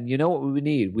 And you know what we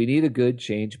need? We need a good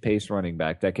change pace running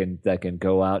back that can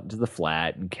go out into the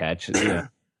flat and catch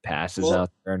passes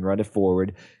out there and run it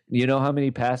forward. You know how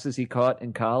many passes he caught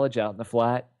in college out in the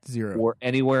flat 0. or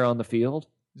anywhere on the field?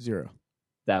 0.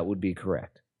 That would be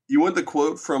correct. You want the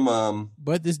quote from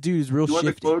But this dude is real you want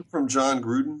the shifty. quote from John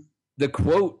Gruden? The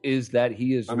quote is that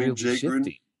he is really Jay shifty.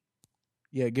 Gruden?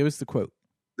 Yeah, give us the quote.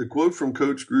 The quote from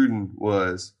Coach Gruden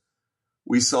was,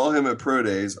 "We saw him at pro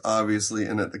days, obviously,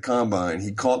 and at the combine.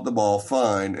 He caught the ball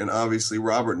fine, and obviously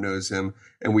Robert knows him,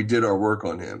 and we did our work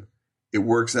on him. It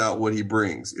works out what he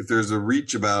brings. If there's a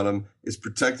reach about him, it's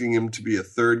protecting him to be a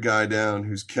third guy down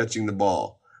who's catching the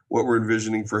ball. What we're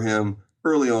envisioning for him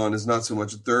early on is not so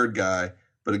much a third guy,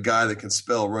 but a guy that can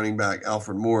spell running back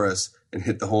Alfred Morris and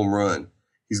hit the home run.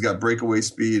 He's got breakaway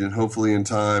speed, and hopefully in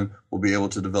time will be able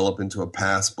to develop into a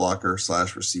pass blocker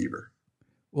 / receiver."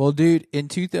 Well, dude, in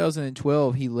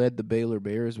 2012, he led the Baylor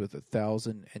Bears with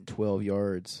 1,012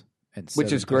 yards and 7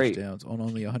 Which is great. touchdowns on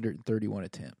only 131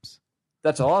 attempts.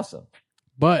 That's awesome.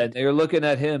 But And they're looking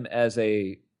at him as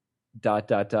a ...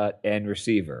 and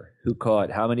receiver who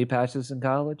caught how many passes in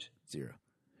college? 0.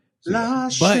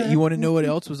 Lachey. But you want to know what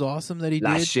else was awesome that he did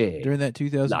Lachey. during that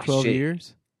 2012 Lachey.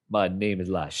 years? My name is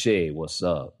Lachey. What's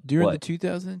up? During the What?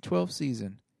 2012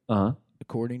 season, Uh-huh.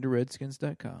 according to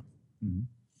Redskins.com, Mhm.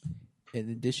 in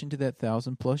addition to that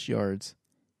 1,000+ yards,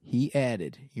 he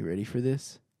added, you ready for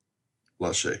this?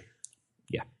 Lachey.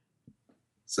 Yeah.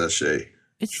 Sachet.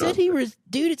 It Sure. said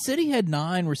it said he had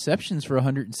 9 receptions for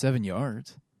 107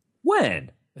 yards.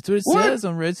 When? That's what it What? says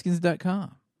on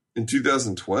Redskins.com. In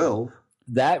 2012?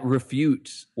 That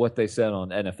refutes what they said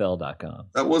on NFL.com.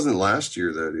 That wasn't last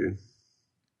year, though, dude.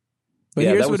 But Yeah,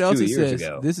 here's that what was else 2 it years says.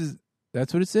 ago.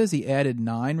 That's what it says. He added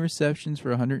 9 receptions for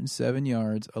 107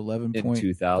 yards, 11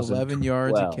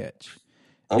 yards a catch.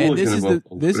 I'm And looking this is him up the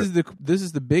on this Twitter.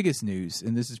 is the biggest news,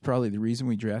 and this is probably the reason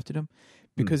we drafted him,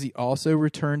 because he also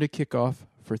returned a kickoff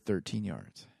for 13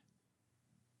 yards.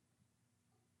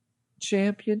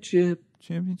 Championship.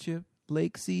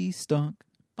 Lake C stunk.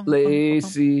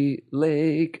 Lacey.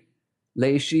 Lake.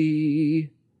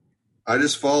 Lacey. I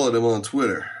just followed him on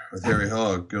Twitter with Harry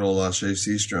Hogg, good old Lachey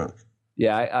Seastrunk.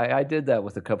 Yeah, I did that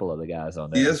with a couple of the guys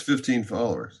on there. He has 15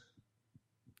 followers.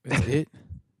 That's it.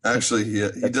 Actually, he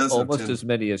That's does have almost 10, as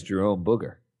many as Jerome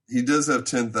Booger. he does have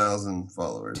 10,000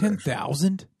 followers.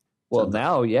 10,000. Well,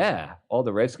 now, yeah. All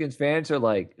the Redskins fans are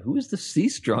like, who is the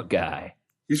Seastrunk guy?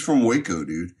 He's from Waco,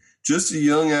 dude. Just a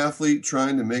young athlete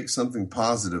trying to make something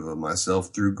positive of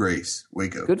myself through grace.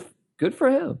 Waco. Good for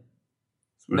him.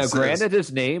 That's what Now, it says. granted,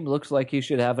 his name looks like he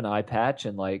should have an eye patch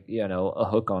and, like, a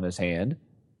hook on his hand.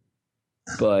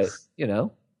 But,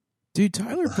 Dude,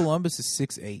 Tyler Columbus is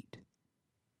 6'8".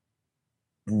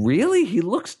 really? He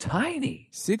looks tiny.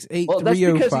 6'8", Well, that's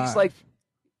 305. because he's like,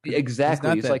 exactly.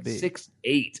 not He's that like big.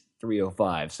 6'8",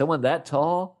 305. Someone that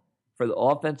tall for the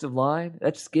offensive line,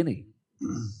 that's skinny.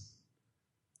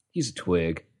 He's a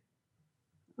twig.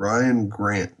 Ryan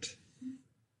Grant.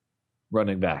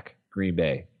 Running back, Green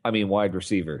Bay. Wide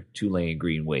receiver, Tulane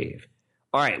Green Wave.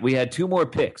 All right, we had 2 more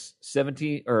picks. In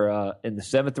the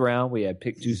 7th round, we had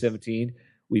pick 217.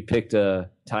 We picked a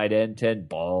tight end, Ted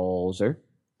Balzer.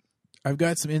 I've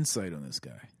got some insight on this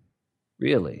guy.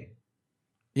 Really?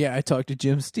 Yeah, I talked to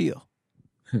Jim Steele.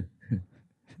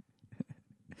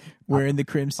 Wearing the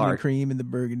crimson and Art. cream and the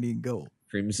burgundy and gold.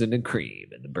 Crimson and cream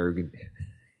and the burgundy,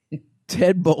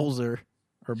 Ted Balzer,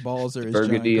 or Balzer, as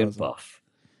burgundy John and calls him. buff.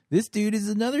 This dude is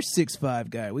another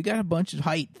 6'5" guy. We got a bunch of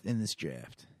height in this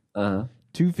draft.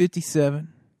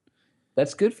 257.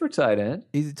 That's good for tight end.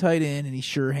 He's a tight end, and he's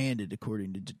sure-handed,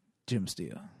 according to Jim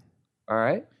Steele. All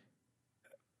right.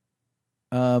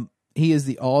 He is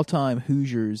the all-time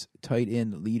Hoosiers tight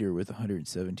end leader with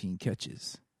 117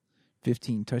 catches,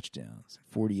 15 touchdowns,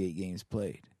 48 games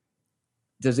played.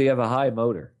 Does he have a high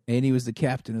motor? And he was the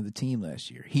captain of the team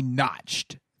last year. He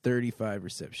notched 35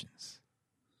 receptions.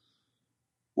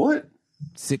 What?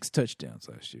 6 touchdowns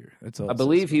last year. That's all. I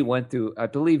believe he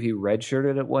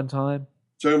redshirted at one time.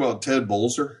 Talking about Ted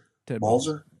Balzer? Ted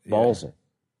Balzer? Yeah. Balzer.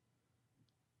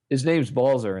 His name's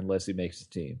Balzer unless he makes the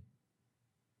team.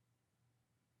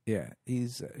 Yeah,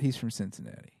 he's from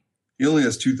Cincinnati. He only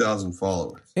has 2,000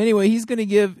 followers. Anyway, he's gonna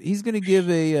give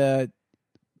a.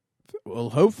 Well,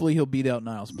 hopefully he'll beat out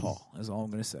Niles Paul. Is all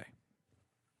I'm gonna say.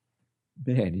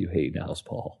 Man, you hate Niles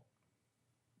Paul.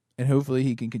 And hopefully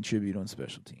he can contribute on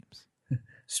special teams.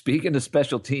 Speaking of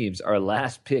special teams, our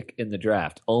last pick in the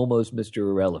draft, almost Mr.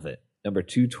 Irrelevant, number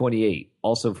 228,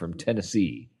 also from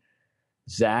Tennessee,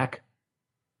 Zach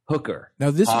Hooker.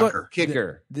 Now this Hawker.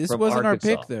 Kicker. This from wasn't Arkansas.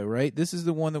 our pick though, right? This is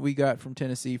the one that we got from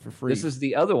Tennessee for free. This is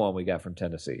the other one we got from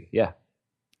Tennessee. Yeah.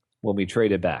 When we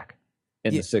traded back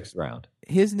in the 6th round.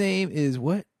 His name is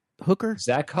what? Hooker?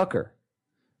 Zach Hooker.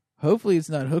 Hopefully it's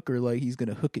not Hooker like he's going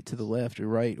to hook it to the left or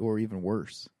right or even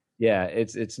worse. Yeah,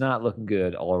 it's not looking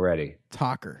good already.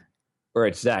 Talker. Or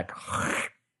it's Zach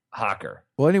Hawker.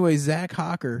 Well, anyway, Zach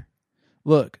Hawker.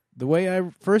 Look, the way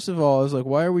first of all, I was like,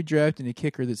 why are we drafting a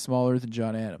kicker that's smaller than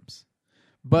John Adams?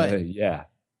 But yeah.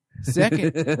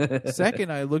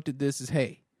 second, I looked at this as,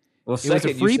 hey, Well, it was a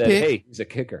second free you said, pick. hey, he's a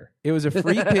kicker. It was a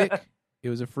free pick. It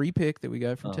was a free pick that we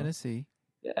got from Tennessee.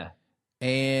 Yeah.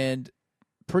 And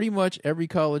pretty much every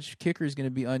college kicker is going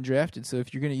to be undrafted. So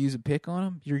if you're going to use a pick on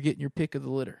him, you're getting your pick of the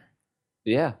litter.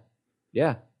 Yeah.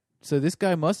 Yeah. So this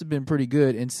guy must have been pretty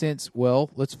good. And since, well,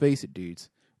 let's face it, dudes,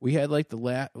 we had like the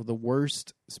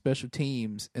worst special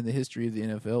teams in the history of the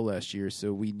NFL last year.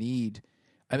 So we need,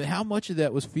 I mean, how much of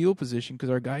that was field position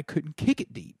because our guy couldn't kick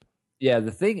it deep? Yeah,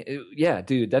 the thing, yeah,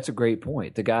 dude, that's a great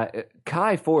point. The guy,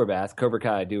 Kai Forbath, Cobra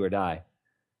Kai, do or die,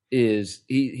 is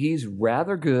he's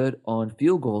rather good on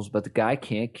field goals, but the guy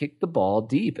can't kick the ball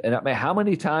deep. And I mean, how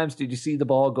many times did you see the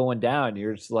ball going down?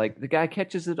 You're just like, the guy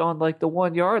catches it on like the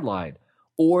 1 yard line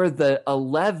or the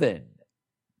 11.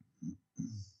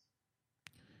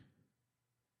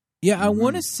 Yeah, I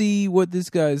want to see what this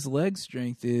guy's leg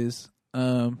strength is.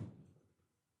 Let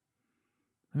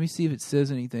me see if it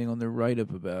says anything on the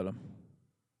write-up about him.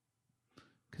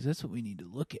 Because that's what we need to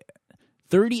look at.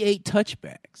 38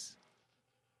 touchbacks.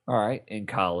 All right, in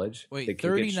college. Wait,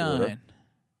 39.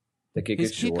 They kick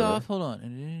His it shorter. kickoff, hold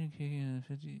on.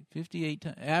 58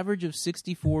 average of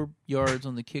 64 yards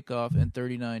on the kickoff and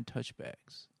 39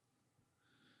 touchbacks.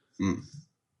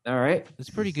 All right. That's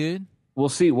pretty good. We'll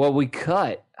see. Well, we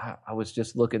cut. I was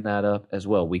just looking that up as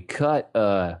well. We cut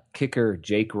kicker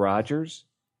Jake Rogers.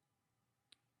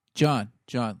 John,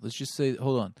 let's just say,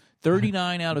 hold on.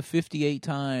 39 out of 58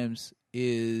 times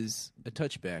is a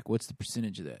touchback. What's the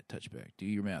percentage of that touchback? Do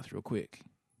your math real quick.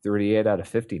 38 out of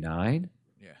 59?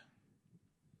 Yeah.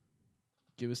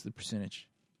 Give us the percentage.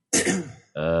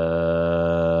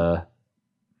 64%.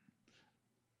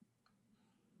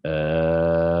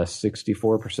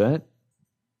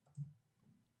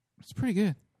 It's pretty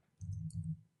good.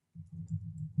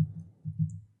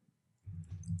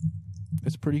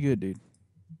 That's pretty good, dude.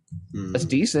 That's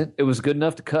decent. It was good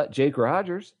enough to cut Jake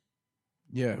Rogers.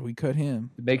 Yeah, we cut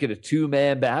him. To make it a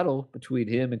 2-man battle between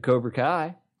him and Cobra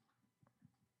Kai.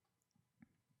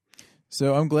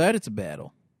 So I'm glad it's a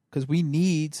battle because we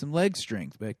need some leg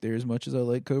strength back there as much as I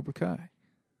like Cobra Kai.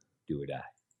 Do or die.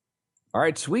 All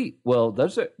right, sweet. Well,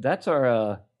 that's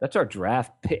our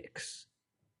draft picks.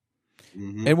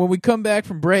 Mm-hmm. And when we come back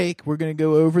from break, we're going to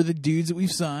go over the dudes that we've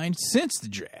signed since the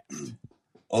draft.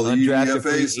 All the Undrafted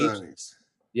free UFA agents. signings.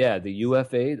 Yeah, the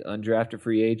UFA, the undrafted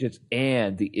free agents,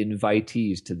 and the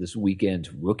invitees to this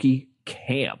weekend's rookie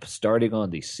camp starting on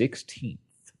the 16th.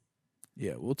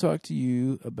 Yeah, we'll talk to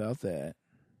you about that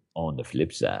On the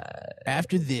flip side.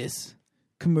 after this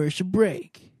commercial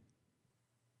break.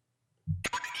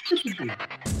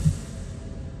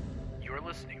 You're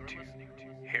listening to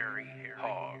Harry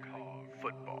Hog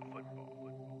Football.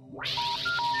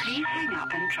 Please hang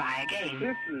up and try again.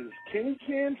 This is Kenny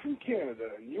Can from Canada,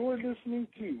 and you're listening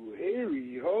to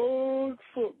Harry Hog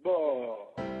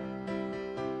Football.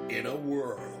 In a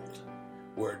world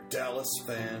where Dallas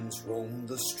fans roam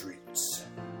the streets,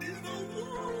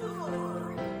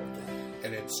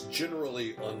 and it's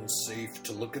generally unsafe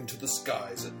to look into the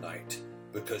skies at night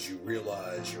because you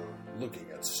realize you're looking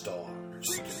at stars.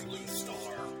 Chicken Blue Star.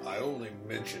 I only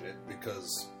mention it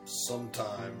because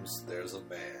sometimes there's a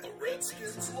man. A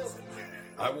Redskins loving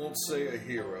man. I won't say a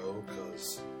hero,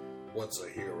 because what's a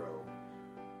hero?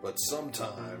 But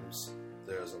sometimes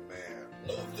there's a man.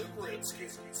 Love them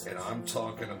Redskins. And I'm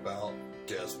talking about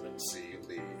Desmond C.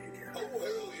 Lee. Oh,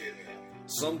 hell yeah.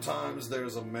 Sometimes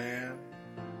there's a man.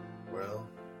 Well,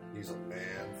 he's a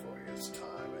man for his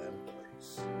time and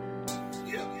place.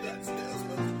 Yep, that's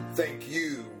Desmond. Thank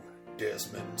you,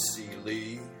 Desmond C.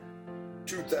 Lee,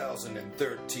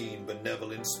 2013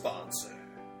 benevolent sponsor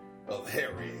of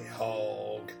Harry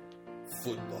Hog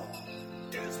Football.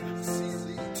 Desmond C.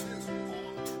 Lee 2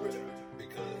 on Twitter,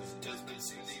 because Desmond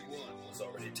C. Lee 1 was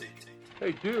already taken.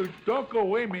 Hey, dude, don't go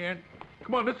away, man.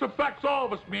 Come on, this affects all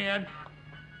of us, man.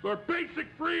 They're basic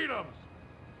freedoms.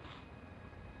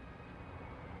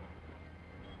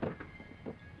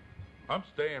 I'm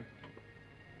staying.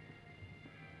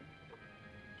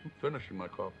 I'm finishing my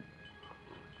coffee.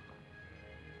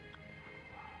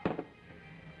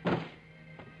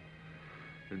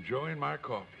 Enjoying my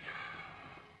coffee.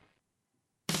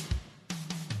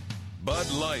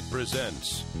 Bud Light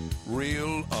presents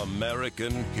Real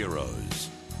American Heroes.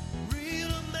 Real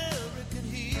American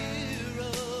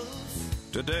heroes.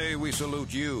 Today we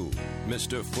salute you,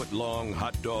 Mr. Footlong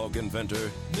Hot Dog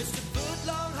Inventor. Mr.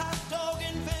 Footlong Hot Dog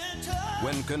Inventor.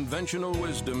 When conventional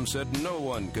wisdom said no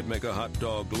one could make a hot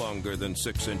dog longer than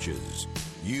 6 inches,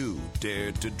 you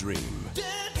dared to dream.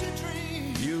 Dared to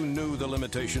dream. You knew the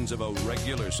limitations of a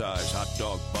regular-size hot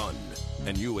dog bun,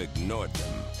 and you ignored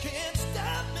them. Can't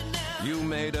stop me now. You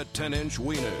made a 10-inch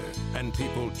wiener, and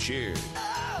people cheered.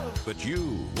 Oh. But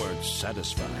you weren't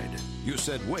satisfied. You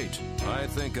said, wait, I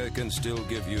think I can still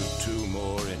give you 2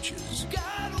 more inches.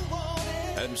 Gotta want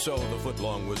it. And so the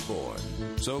footlong was born.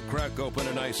 So crack open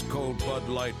an ice-cold Bud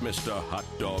Light, Mr. Hot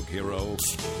Dog Hero,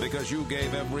 because you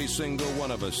gave every single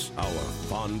one of us our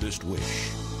fondest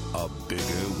wish, a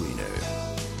bigger wiener.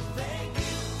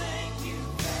 Thank you.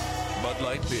 Bud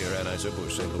Light Beer,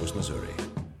 Anheuser-Busch, St. Louis, Missouri.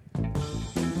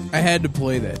 I had to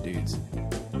play that, dudes.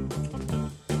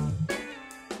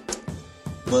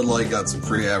 Bud Light got some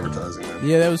free advertising, man.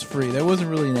 Yeah, that was free. That wasn't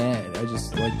really an ad. I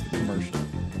just liked the commercial.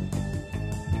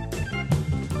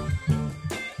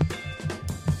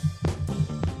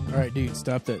 All right, dude,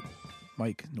 stop that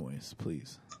mic noise,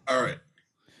 please. All right.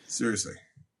 Seriously.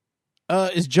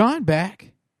 Is John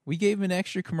back? We gave him an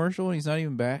extra commercial and he's not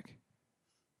even back.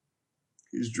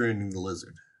 He's draining the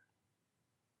lizard.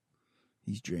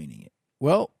 He's draining it.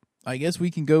 Well, I guess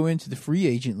we can go into the free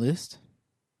agent list.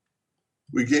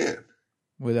 We can.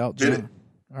 Without John.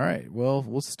 All right. Well,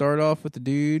 we'll start off with the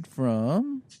dude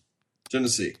from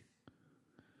Tennessee.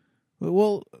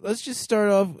 Well, let's just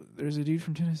start off. There's a dude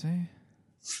from Tennessee.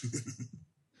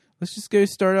 Let's just go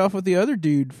start off with the other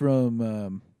dude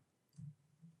from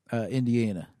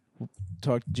Indiana. We'll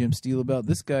talk to Jim Steele about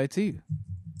this guy, too.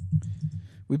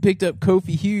 We picked up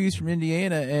Kofi Hughes from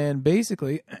Indiana, and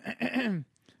basically,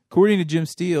 according to Jim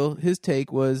Steele, his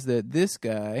take was that this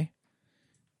guy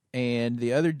and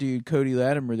the other dude, Cody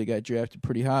Latimer, that got drafted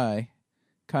pretty high,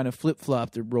 kind of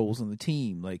flip-flopped their roles on the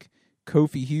team. Like,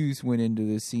 Kofi Hughes went into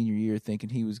this senior year thinking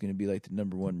he was going to be like the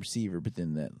number one receiver, but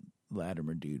then that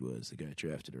Latimer dude was the guy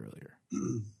drafted earlier.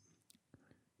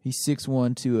 He's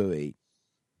 6'1", 208.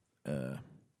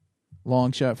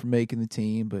 Long shot for making the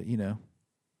team, but, you know,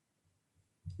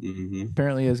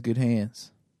 apparently has good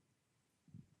hands.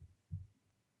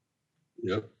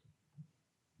 Yep.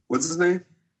 What's his name?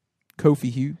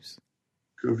 Kofi Hughes.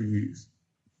 Kofi Hughes.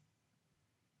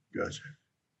 Gotcha.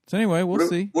 So anyway, we'll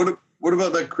see. What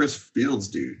about that Chris Fields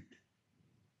dude?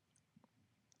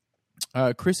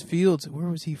 Chris Fields, where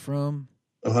was he from?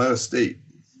 Ohio State.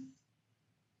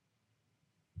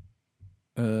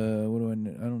 What do I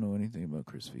know? I don't know anything about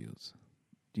Chris Fields.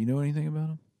 Do you know anything about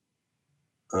him?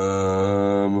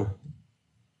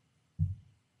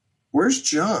 Where's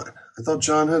John? I thought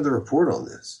John had the report on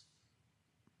this.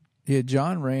 Yeah,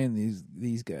 John ran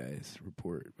these guys'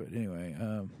 report, but anyway,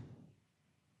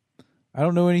 I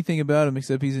don't know anything about him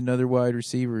except he's another wide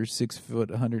receiver, 6 foot,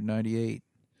 198.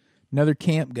 Another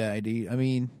camp guy, dude. I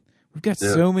mean, we've got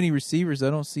so many receivers. I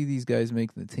don't see these guys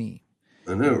making the team.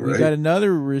 I know, right? We got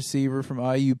another receiver from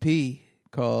IUP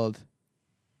called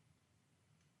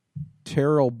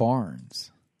Terrell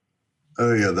Barnes.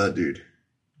 Oh yeah, that dude.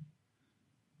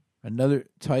 Another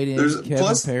tight end,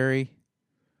 Kevin Perry.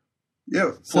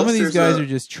 Yeah, some of these guys are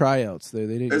just tryouts, though.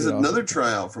 They didn't. There's another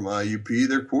tryout from IUP.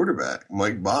 Their quarterback,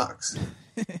 Mike Box.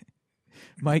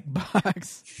 Mike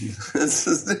Box. That's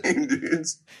his name,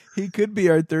 dudes. He could be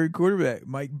our third quarterback,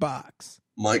 Mike Box.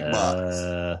 Mike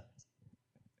Box.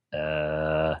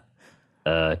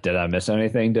 Did I miss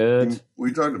anything, dude?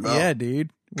 We talked about Yeah,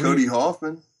 dude. Cody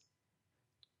Hoffman.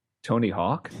 Tony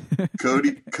Hawk?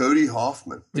 Cody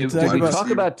Hoffman. Did talking we about- talk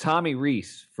about Tommy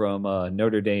Reese from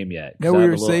Notre Dame yet? 'Cause No, I we have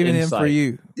were a little saving him insight. for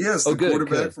you. Yes, Oh, the good,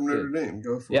 quarterback good, from Notre good. Dame.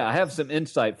 Go for Yeah, it. I have some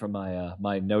insight from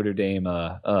my Notre Dame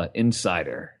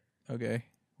insider, Okay.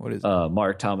 What is it?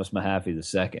 Mark Thomas Mahaffey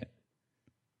II,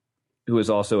 who is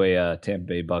also a Tampa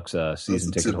Bay Bucks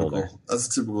season ticket holder. That's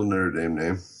a typical Notre Dame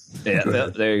name.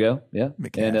 Yeah, there you go. Yeah,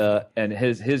 McAfee. and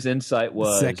his insight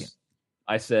was, Second.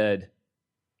 I said,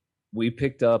 we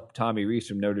picked up Tommy Reese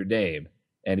from Notre Dame,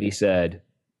 and he said,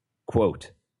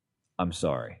 "quote I'm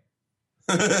sorry."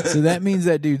 So that means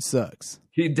that dude sucks.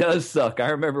 He does suck.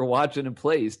 I remember watching him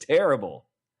play. He's terrible.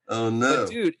 Oh no, But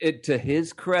dude, to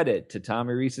his credit, to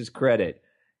Tommy Reese's credit,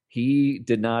 he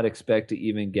did not expect to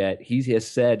even get. He has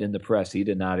said in the press he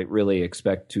did not really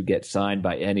expect to get signed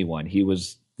by anyone. He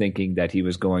was thinking that he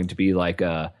was going to be like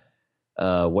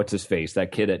what's his face,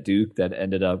 that kid at Duke that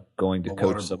ended up going to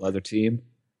coach some other team.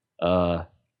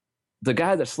 The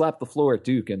guy that slapped the floor at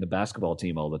Duke in the basketball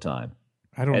team all the time.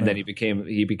 I don't And know. then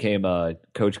he became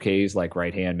Coach K's like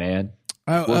right hand man.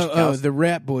 Oh, the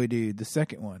rat boy dude, the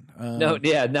second one. No,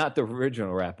 yeah, not the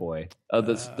original Rat Boy.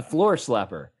 The floor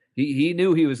slapper. He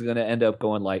knew he was going to end up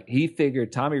going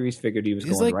Tommy Reese figured he was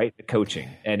He's going like- right to coaching,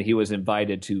 and he was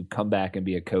invited to come back and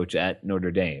be a coach at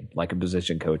Notre Dame, like a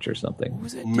position coach or something. What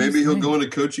was that maybe dude's he'll name? go into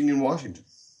coaching in Washington.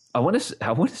 I want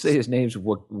to say his name's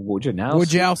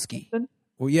Wojnarowski. Wojciechowski.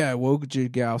 Well, yeah,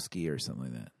 Wojciechowski or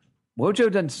something like that. Wojo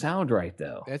doesn't sound right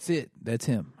though. That's it. That's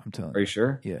him. I'm telling Are you. you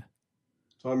sure? Yeah.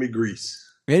 Tommy Grease.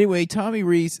 Anyway, Tommy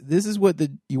Reese, this is what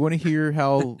you want to hear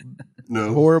how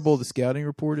No. horrible the scouting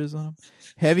report is on him?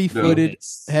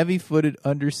 Heavy-footed,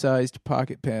 undersized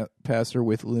pocket passer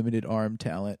with limited arm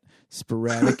talent,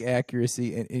 sporadic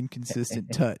accuracy, and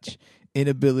inconsistent touch.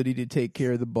 Inability to take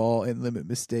care of the ball and limit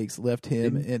mistakes left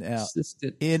him and out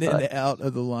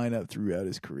of the lineup throughout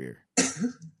his career.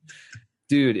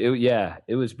 Dude,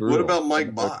 it was brutal. What about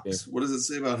Mike Box? What does it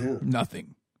say about him?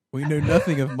 Nothing. We know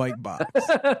nothing of Mike Box.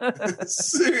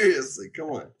 Seriously, come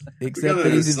on. Except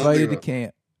that he's invited to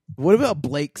camp. What about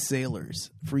Blake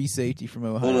Sailors, free safety from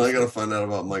Ohio? Hold on, I State? got to find out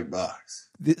about Mike Box.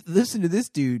 Listen to this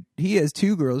dude. He has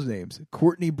two girls' names.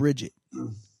 Courtney Bridget,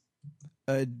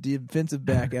 a defensive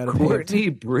back out of Courtney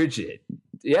Hampton. Bridget.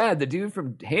 Yeah, the dude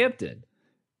from Hampton.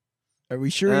 Are we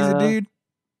sure he's a dude?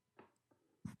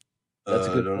 That's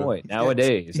a good point.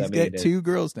 Nowadays, He's got two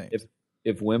girls' names.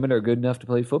 If women are good enough to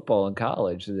play football in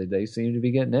college, they seem to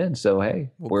be getting in. So hey,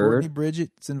 Well, word. Courtney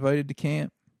Bridget's invited to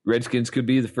camp. Redskins could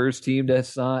be the first team to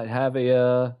have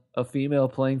a female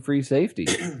playing free safety.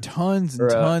 Tons and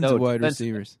tons of wide defensive-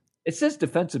 receivers. It says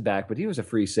defensive back, but he was a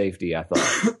free safety, I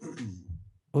thought.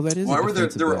 Well, that is. Why a were there?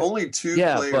 defensive There were back. only two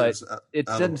Yeah, players. but it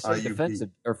out doesn't of say IUP. defensive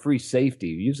or free safety.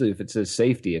 Usually, if it says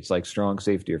safety, it's like strong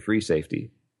safety or free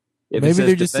safety. If it Maybe says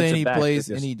they're just saying defensive he back, plays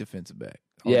they're just- any defensive back.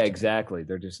 Yeah, exactly.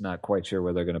 They're just not quite sure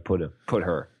where they're going to put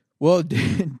her. Well,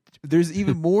 there's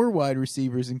even more wide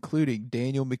receivers, including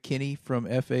Daniel McKinney from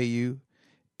FAU,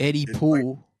 Eddie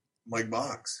Poole Mike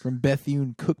Box from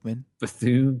Bethune-Cookman.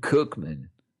 Bethune-Cookman.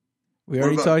 We What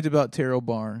already about- talked about Terrell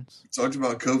Barnes. Talked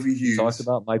about Kofi Hughes. Talked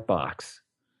about Mike Box.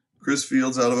 Chris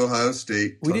Fields out of Ohio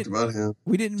State. We Talked didn't- about him.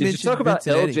 We didn't Did you mention talk about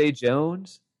Vincent Eddy. L.J.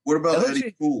 Jones? What about LJ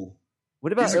Eddie Poole?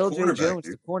 What about He's a L.J. cornerback, Jones,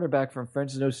 dude. the cornerback from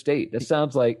Fresno State? That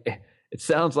sounds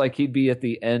like he'd be at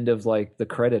the end of like the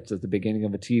credits at the beginning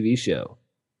of a TV show.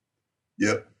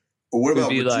 Yep. Well, what It'd about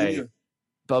be Virginia? like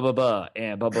blah blah blah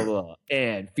and blah blah blah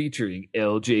and featuring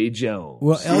L.J. Jones.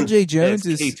 Well, L.J. Jones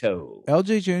as is Kato.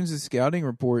 L.J. Jones' scouting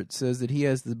report says that he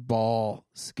has the ball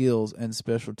skills and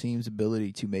special teams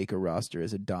ability to make a roster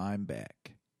as a dime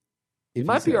back. He If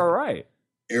might he's be healthy. all right.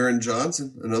 Aaron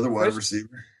Johnson, another wide Chris-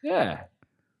 receiver. Yeah.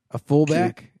 A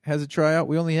fullback has a tryout.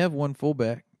 We only have one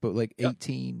fullback, but like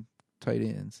 18 tight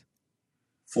ends.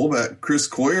 Fullback. Chris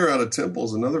Coyer out of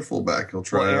Temple's another fullback. He'll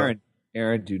try Well, out.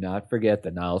 Aaron, do not forget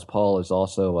that Niles Paul has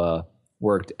also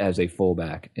worked as a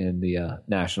fullback in the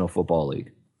National Football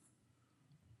League.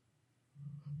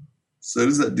 So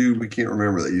does that dude we can't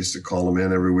remember that used to call him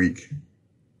in every week.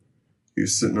 He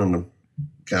was sitting on the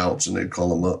couch and they'd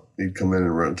call him up. He'd come in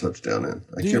and run a touchdown in.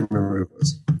 I Dude. can't remember who it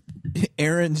was.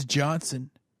 Aaron's Johnson,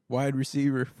 wide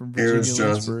receiver from Virginia Aaron's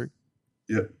Johnson. Lynchburg.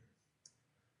 Yep.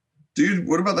 Dude,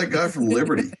 what about that guy from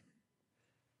Liberty?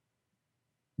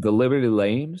 The Liberty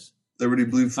Lames? Liberty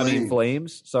Blue Flame.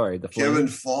 Flames? Sorry, the Flames. Kevin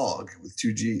Fogg with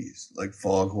two G's, like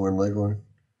Foghorn Leghorn.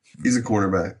 He's a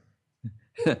cornerback.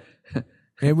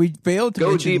 And we failed to Go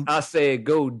mention deep. I say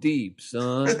go deep,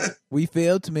 son. we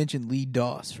failed to mention Lee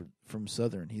Doss from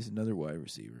Southern. He's another wide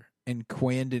receiver. And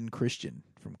Quandon Christian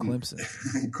from Clemson.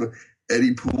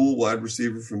 Eddie Poole, wide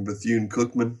receiver from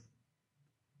Bethune-Cookman.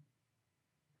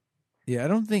 Yeah, I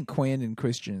don't think Quandon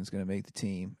Christian is going to make the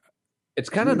team. It's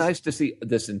kind of nice to see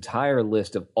this entire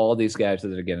list of all these guys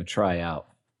that are going to try out.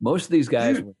 Most of these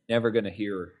guys we're never going to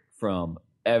hear from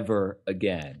ever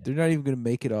again. They're not even going to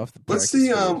make it off the Let's practice see.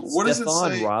 field. What does it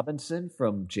Stephon say? Robinson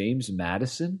from James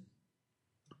Madison.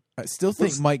 I still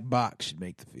think Mike Bach should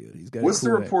make the field. He's got. What's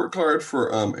the report card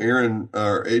for Aaron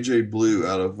or AJ Blue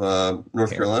out of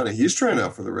North Carolina? He's trying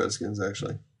out for the Redskins,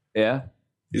 actually. Yeah,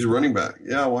 he's a running back.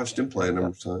 Yeah, I watched him play a number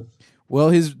of times. Well,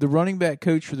 the running back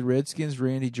coach for the Redskins,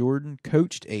 Randy Jordan,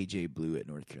 coached AJ Blue at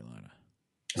North Carolina.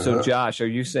 So, Josh, are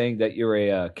you saying that you're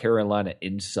a Carolina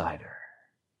insider?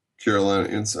 Carolina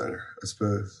insider, I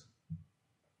suppose.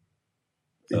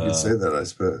 You could say that, I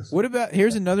suppose. What about,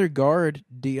 here's another guard,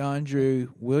 DeAndre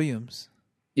Williams.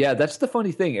 Yeah, that's the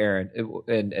funny thing, Aaron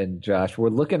and Josh. We're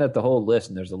looking at the whole list,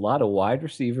 and there's a lot of wide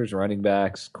receivers, running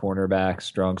backs, cornerbacks,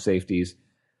 strong safeties.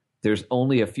 There's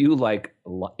only a few like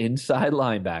inside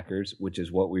linebackers, which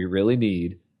is what we really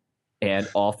need, and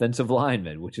offensive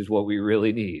linemen, which is what we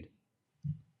really need.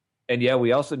 And yeah,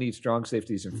 we also need strong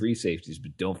safeties and free safeties,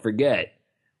 but don't forget,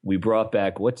 we brought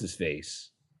back what's-his-face,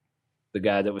 the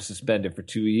guy that was suspended for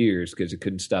 2 years because he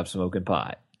couldn't stop smoking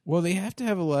pot. Well, they have to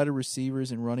have a lot of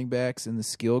receivers and running backs and the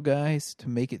skill guys to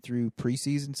make it through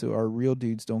preseason so our real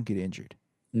dudes don't get injured.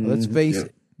 Let's face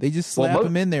it. They just slap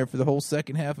them in there for the whole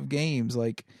second half of games.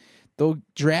 Like, they'll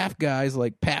draft guys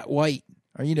like Pat White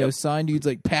or, sign dudes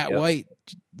like Pat White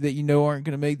that aren't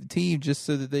going to make the team just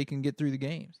so that they can get through the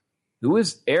games. Who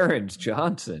is Aarons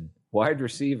Johnson, wide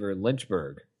receiver,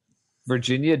 Lynchburg?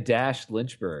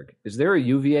 Virginia-Lynchburg. Is there a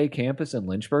UVA campus in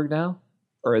Lynchburg now?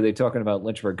 Or are they talking about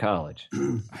Lynchburg College?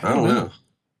 I don't know.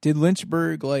 Did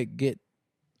Lynchburg get,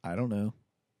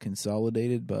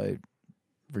 consolidated by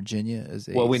Virginia as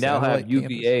a we now have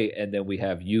UVA campus? and then we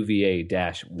have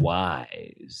UVA-Wise,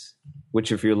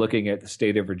 which if you're looking at the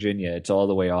state of Virginia, it's all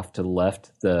the way off to the left,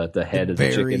 the head of the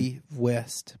chicken. Very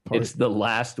west part. It's the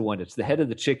last one. It's the head of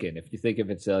the chicken. If you think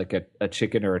of it's like a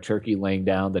chicken or a turkey laying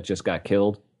down that just got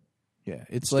killed. Yeah,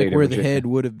 it's like where the head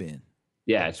would have been.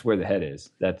 Yeah, it's where the head is.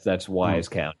 That's Wise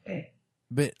County.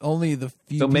 But only the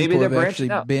few So maybe people they're have actually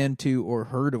branching out. been to or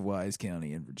heard of Wise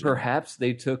County in Virginia. Perhaps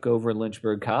they took over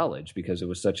Lynchburg College because it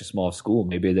was such a small school.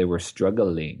 Maybe they were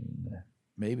struggling.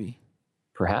 Maybe.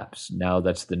 Perhaps. Now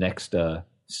that's the next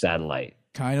satellite.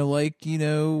 Kind of like,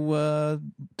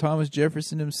 Thomas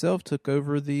Jefferson himself took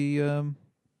over the,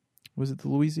 was it the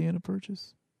Louisiana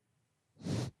Purchase?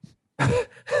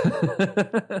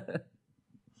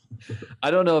 I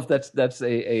don't know if that's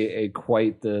a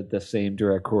quite the same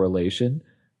direct correlation,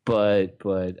 but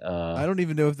I don't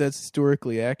even know if that's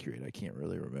historically accurate. I can't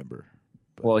really remember.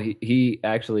 But. Well, he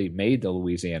actually made the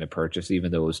Louisiana Purchase,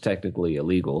 even though it was technically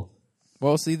illegal.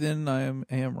 Well, see, then I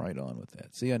am right on with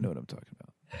that. See, I know what I'm talking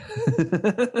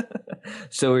about.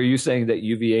 So, are you saying that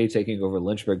UVA taking over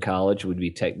Lynchburg College would be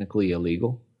technically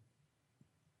illegal,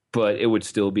 but it would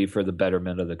still be for the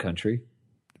betterment of the country,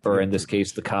 or in this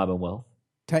case, the Commonwealth?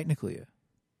 Technically, yeah.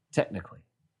 Technically.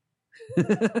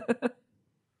 Did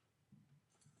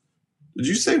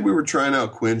you say we were trying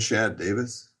out Quinn Shad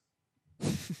Davis?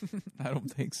 I don't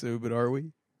think so, but are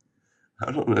we?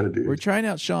 I don't know, dude. We're trying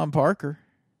out Sean Parker.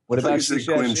 What I thought about you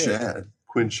said Quinn Shad?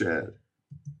 Quinn Shad.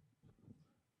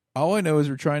 All I know is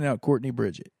we're trying out Courtney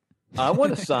Bridget. I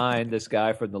want to sign this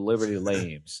guy from the Liberty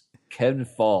Lames, Kevin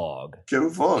Fogg. Kevin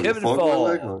Fogg.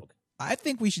 I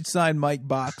think we should sign Mike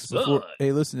Box before.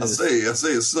 Hey, listen to this. I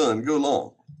say his son. Go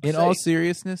long. In all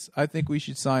seriousness, I think we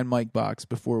should sign Mike Box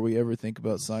before we ever think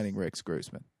about signing Rex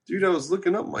Grossman. Dude, I was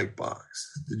looking up Mike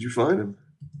Box. Did you find him?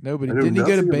 Nobody. Didn't he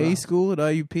go to Bay School at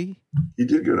IUP? He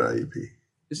did go to IUP.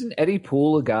 Isn't Eddie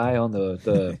Poole a guy on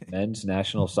the men's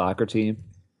national soccer team?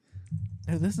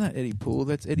 No, that's not Eddie Poole.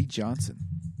 That's Eddie Johnson.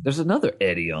 There's another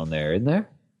Eddie on there, isn't there?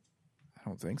 I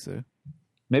don't think so.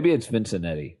 Maybe it's Vincent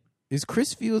Eddie. Is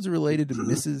Chris Fields related to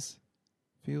Mrs.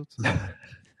 Fields?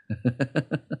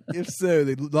 If so,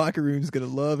 the locker room's going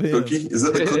to love him. Cookie? Is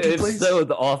that the cookie place? If so,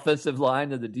 the offensive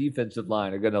line and the defensive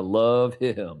line are going to love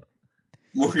him.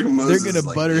 Morgan Moses. They're going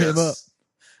to butter him up.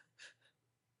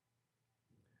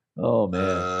 Oh,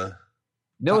 man.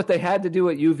 You know what they had to do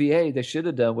at UVA? They should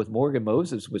have done with Morgan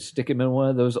Moses was stick him in one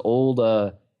of those old,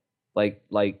 like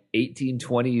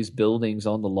 1820s buildings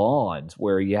on the lawns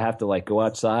where you have to go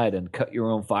outside and cut your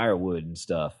own firewood and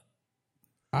stuff.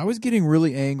 I was getting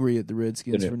really angry at the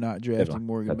Redskins for not drafting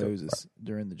Morgan Moses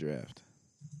during the draft.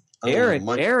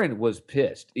 Aaron was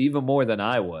pissed even more than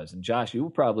I was, and Josh, you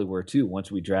probably were too. Once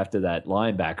we drafted that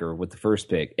linebacker with the first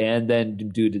pick, and then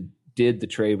did the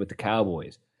trade with the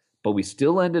Cowboys, but we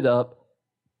still ended up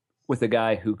with a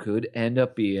guy who could end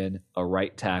up being a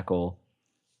right tackle.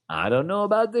 I don't know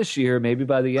about this year. Maybe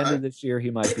by the end of this year, he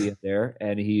might be in there,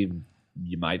 and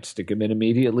you might stick him in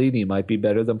immediately, and he might be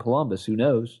better than Columbus. Who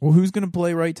knows? Well, who's going to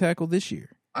play right tackle this year?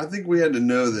 I think we had to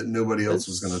know that nobody else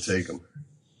was going to take him.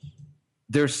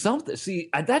 There's something. See,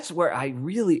 that's where I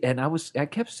really, and I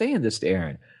kept saying this to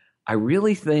Aaron. I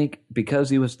really think because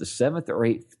he was the 7th or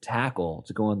 8th tackle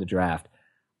to go in the draft,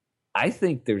 I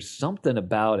think there's something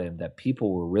about him that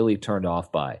people were really turned off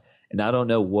by. And I don't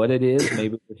know what it is.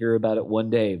 Maybe we'll hear about it one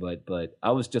day. But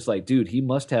I was just like, dude, he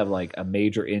must have like a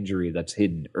major injury that's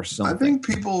hidden or something. I think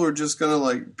people were just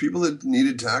gonna people that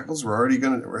needed tackles were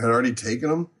had already taken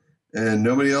them, and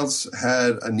nobody else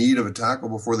had a need of a tackle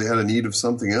before they had a need of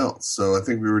something else. So I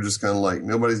think we were just kind of like,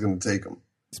 nobody's going to take them.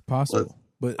 It's possible.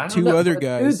 But I don't two know, other but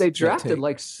guys. Dude, they drafted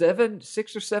like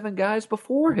 6 or 7 guys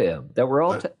before him that were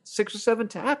all 6 or 7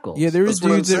 tackles. Yeah, there was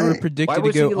dudes that were predicted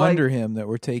to go under he, him that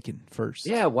were taken first.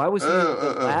 Yeah, why was he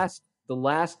the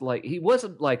last like he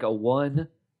wasn't like a 1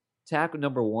 tackle,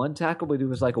 number 1 tackle, but he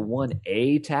was like a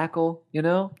 1A tackle, you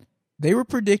know? They were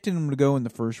predicting him to go in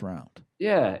the first round.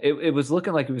 Yeah, it was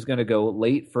looking like he was going to go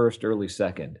late first, early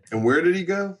second. And where did he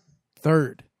go?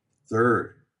 Third.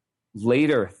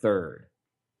 Later third.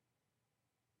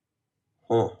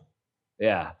 Huh.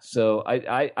 Yeah, so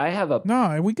I have a...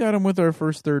 No, we got him with our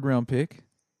first 3rd round pick.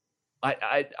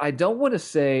 I don't want to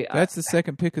say... That's the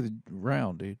 2nd pick of the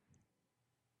round, dude.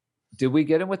 Did we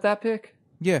get him with that pick?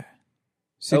 Yeah.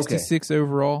 66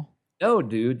 overall. No,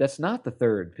 dude, that's not the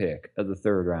 3rd pick of the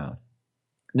 3rd round.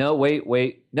 No,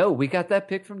 wait. No, we got that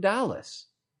pick from Dallas.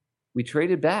 We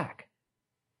traded back.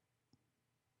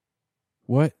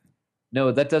 What?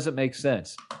 No, that doesn't make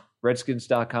sense.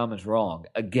 Redskins.com is wrong.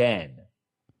 Again.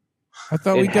 I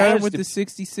thought we got him with the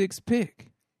 66th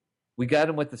pick. We got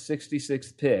him with the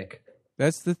 66th pick.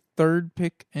 That's the 3rd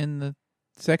pick and the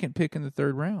 2nd pick in the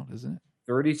 3rd round, isn't it?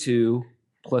 32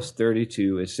 plus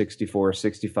 32 is 64,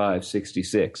 65,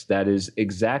 66. That is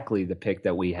exactly the pick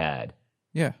that we had.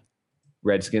 Yeah.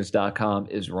 Redskins.com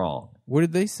is wrong. What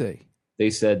did they say? They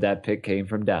said that pick came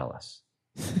from Dallas,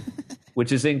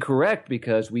 which is incorrect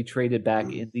because we traded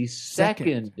back in the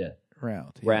second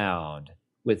round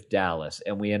with Dallas,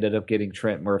 and we ended up getting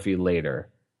Trent Murphy later.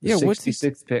 The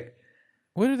 66th pick.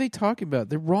 What are they talking about?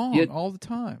 They're wrong all the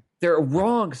time. They're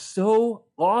wrong so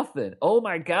often. Oh,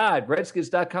 my God.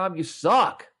 Redskins.com, you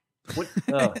suck. What?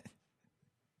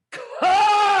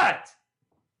 Cut!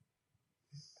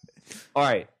 All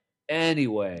right.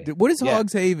 Anyway. What does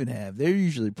Hogs Haven have? They're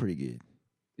usually pretty good.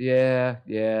 Yeah.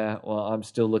 Well, I'm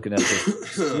still looking at this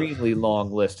extremely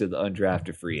long list of the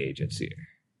undrafted free agents here.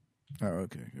 Oh,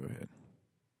 okay. Go ahead.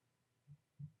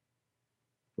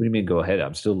 What do you mean go ahead?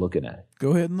 I'm still looking at it.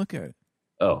 Go ahead and look at it.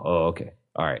 Oh, okay.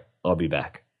 All right. I'll be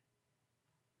back.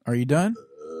 Are you done?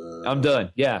 I'm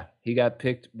done. Yeah. He got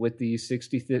picked with the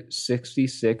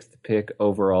 66th pick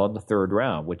overall in the 3rd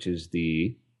round, which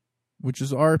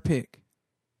is our pick.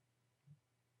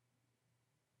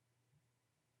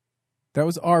 That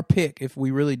was our pick if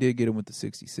we really did get him with the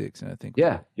 66, and I think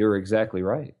you're exactly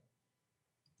right.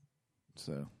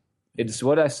 So it's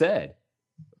what I said.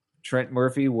 Trent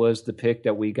Murphy was the pick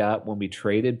that we got when we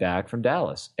traded back from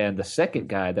Dallas, and the second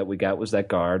guy that we got was that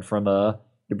guard from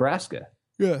Nebraska.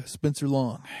 Yeah, Spencer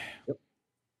Long. Yep.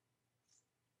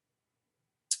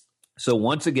 So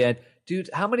once again, dude,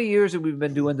 how many years have we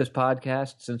been doing this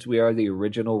podcast since we are the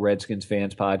original Redskins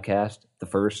fans podcast, the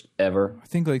first ever? I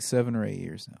think like 7 or 8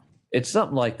 years now. It's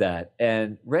something like that.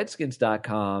 And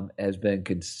Redskins.com has been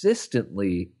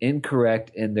consistently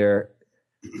incorrect in their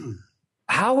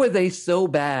how are they so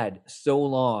bad so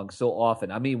long, so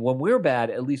often? I mean, when we're bad,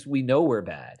 at least we know we're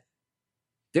bad.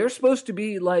 They're supposed to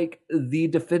be like the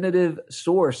definitive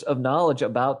source of knowledge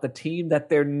about the team that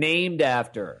they're named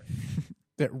after.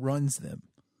 That runs them.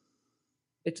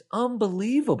 It's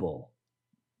unbelievable.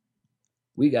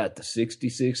 We got the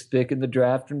 66th pick in the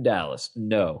draft from Dallas.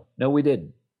 No, we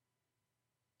didn't.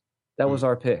 That was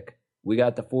our pick. We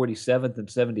got the 47th and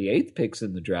 78th picks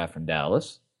in the draft from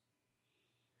Dallas.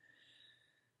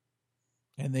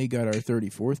 And they got our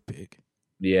 34th pick.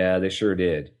 Yeah, they sure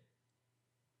did.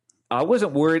 I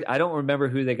wasn't worried. I don't remember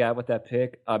who they got with that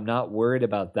pick. I'm not worried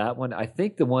about that one. I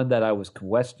think the one that I was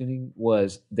questioning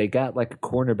was they got like a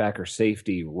cornerback or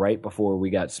safety right before we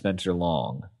got Spencer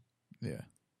Long. Yeah.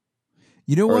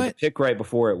 You know what? The pick right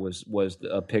before it was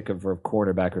a pick of a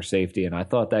cornerback or safety, and I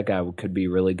thought that guy could be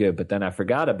really good, but then I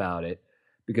forgot about it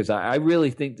because I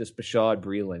really think this Bashaud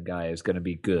Breeland guy is going to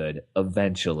be good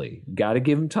eventually. Got to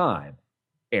give him time,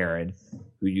 Aaron,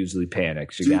 who usually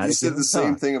panics. You said the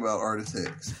same thing about Artis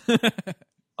Hicks.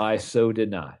 I so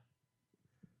did not.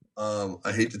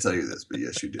 I hate to tell you this, but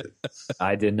yes, you did.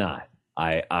 I did not.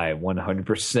 I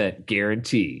 100%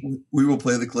 guarantee. We will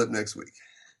play the clip next week.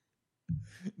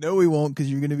 No, we won't, because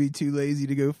you're going to be too lazy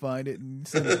to go find it and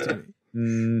send it to me.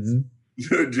 Mm-hmm.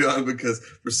 No, John, because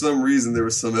for some reason there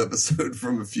was some episode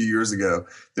from a few years ago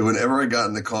that whenever I got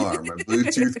in the car, my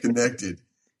Bluetooth connected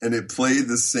and it played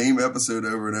the same episode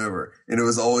over and over. And it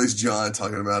was always John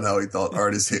talking about how he thought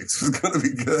Artis Hicks was going to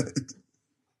be good.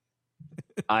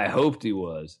 I hoped he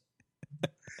was.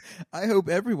 I hope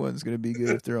everyone's going to be good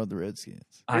if they're on the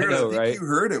Redskins. I know, think right? You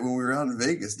heard it when we were out in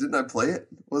Vegas. Didn't I play it?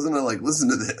 Wasn't I like, listen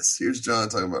to this? Here's John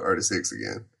talking about Artis Hicks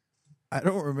again. I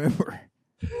don't remember.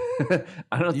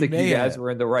 I don't think may you guys have.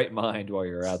 were in the right mind while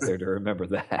you were out there to remember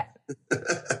that.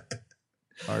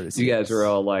 Artis You guys Hicks. were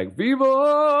all like, Viva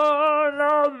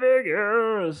Las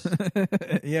Vegas!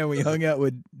 Yeah, we hung out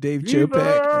with Dave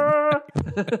Chopak.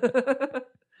 Viva!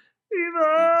 So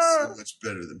Viva much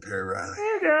better than Perry Riley.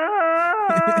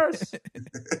 Vegas!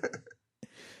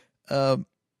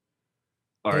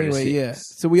 Artis Anyway, yeah.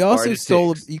 Hicks. So we also Artis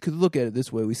stole. Hicks. You could look at it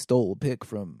this way: we stole a pick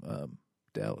from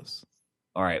Dallas,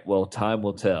 All right, well, time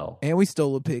will tell. and we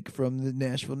stole a pick from the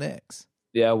Nashville Necks.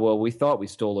 Yeah, well, we thought we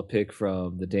stole a pick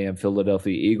from the damn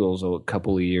Philadelphia Eagles a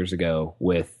couple of years ago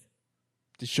with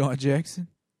Deshaun Jackson.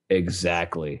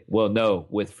 exactly. Well, no,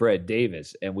 with Fred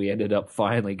Davis, and we ended up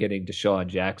finally getting Deshaun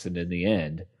Jackson in the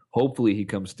end. Hopefully, he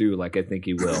comes through like I think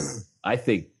he will.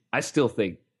 I still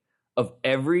think of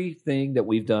everything that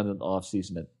we've done in the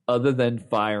offseason, other than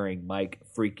firing Mike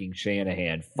freaking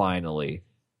Shanahan finally,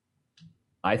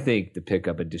 I think the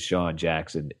pickup of Deshaun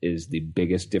Jackson is the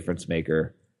biggest difference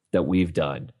maker that we've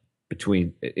done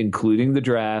including the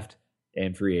draft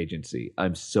and free agency.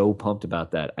 I'm so pumped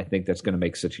about that. I think that's going to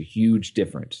make such a huge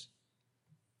difference.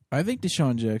 I think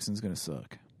Deshaun Jackson's going to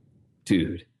suck.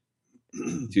 Dude,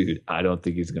 I don't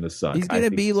think he's going to suck. He's going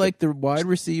to be like the wide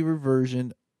receiver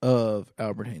version of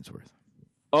Albert Hainsworth.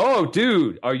 Oh,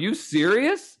 dude, are you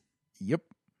serious? Yep.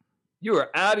 You are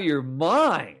out of your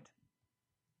mind.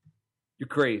 You're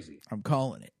crazy. I'm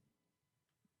calling it.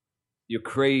 You're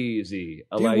crazy.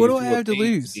 Dude, what do I have to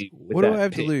lose? What do I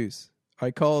have to lose?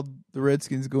 I called the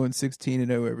Redskins going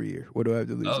 16-0 every year. What do I have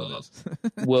to lose on this?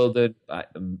 Well, then,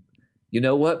 you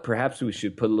know what? Perhaps we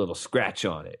should put a little scratch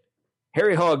on it.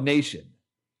 Harry Hog Nation,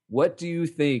 what do you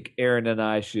think Aaron and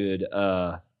I should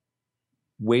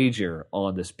wager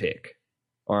on this pick,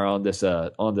 or on this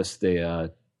what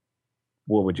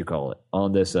would you call it?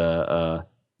 On this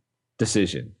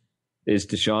decision? Is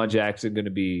Deshaun Jackson going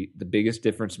to be the biggest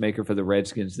difference maker for the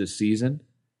Redskins this season?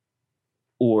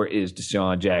 Or is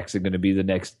Deshaun Jackson going to be the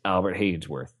next Albert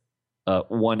Hainsworth?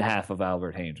 One half of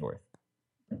Albert Hainsworth.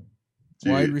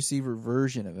 Wide receiver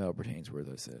version of Albert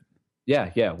Hainsworth, I said.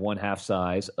 Yeah, one half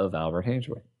size of Albert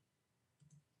Hainsworth.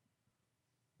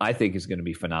 I think is going to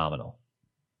be phenomenal.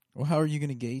 Well, how are you going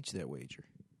to gauge that wager?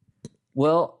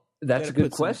 Well, that's a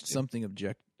good question. Something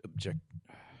object.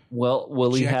 Well,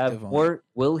 will he have Objective on more?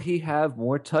 Will he have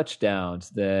more touchdowns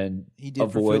than He did for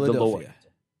avoid the Philadelphia. Lord?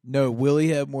 No, will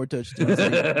he have more touchdowns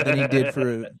than he did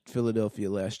for Philadelphia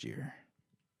last year?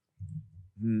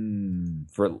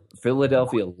 For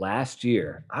Philadelphia last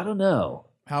year, I don't know.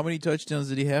 How many touchdowns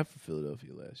did he have for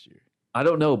Philadelphia last year? I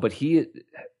don't know, but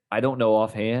I don't know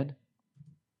offhand,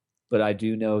 but I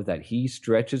do know that he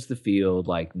stretches the field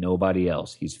like nobody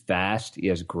else. He's fast. He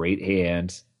has great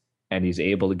hands, and he's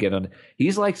able to get on.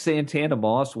 He's like Santana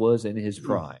Moss was in his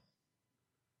prime,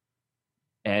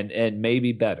 and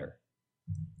maybe better.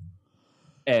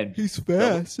 And he's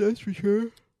fast, that's for sure.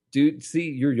 Dude, see,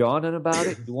 you're yawning about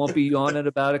it. You won't be yawning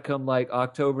about it come like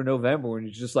October, November, when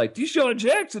you're just like, Deshaun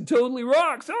Jackson totally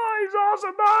rocks. Oh, he's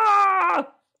awesome. Ah!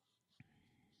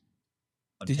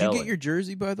 Did you get your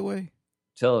jersey, by the way?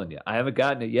 Telling you, I haven't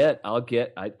gotten it yet. I'll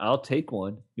take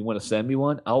one. You want to send me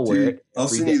one? I'll wear it. I'll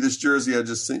send you this jersey I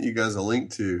just sent you guys a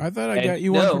link to. I thought I got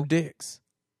you one from Dick's.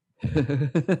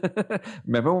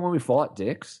 Remember when we fought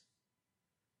Dick's?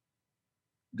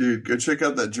 Dude, go check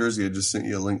out that jersey I just sent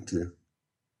you a link to.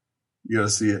 You got to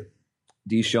see it.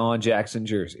 Deshaun Jackson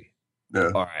jersey.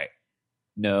 No. All right.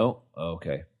 No?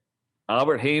 Okay.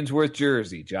 Albert Hainsworth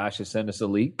jersey. Josh has sent us a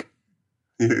leak.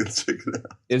 Yeah, check it out.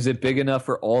 Is it big enough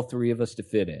for all three of us to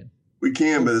fit in? We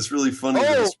can, but it's really funny.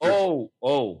 Oh.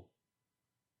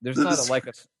 There's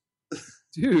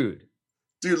Dude.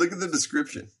 Dude, look at the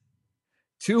description.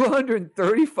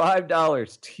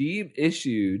 $235 team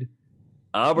issued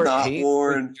Albert not Hainsworth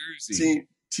worn jersey.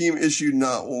 Team issued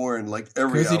not worn, like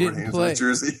every Albert Hainsworth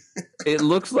jersey. It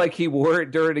looks like he wore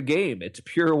it during a game. It's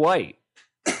pure white.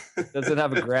 Doesn't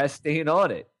have a grass stain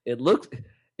on it. It looks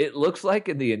like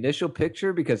in the initial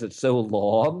picture, because it's so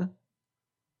long.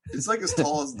 It's like as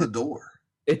tall as the door.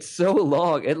 It's so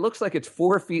long. It looks like it's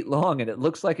 4 feet long, and it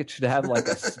looks like it should have like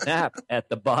a snap at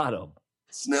the bottom.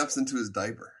 Snaps into his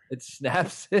diaper. It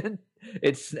snaps in.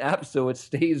 It snaps so it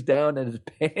stays down in his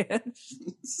pants.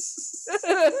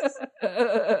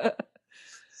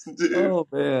 Dude, oh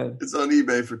man! It's on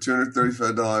eBay for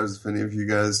 $235 if any of you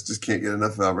guys just can't get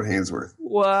enough of Albert Hainsworth.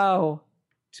 Wow,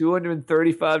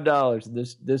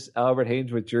 $235. This Albert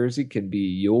Hainsworth jersey can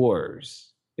be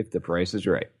yours if the price is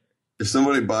right. If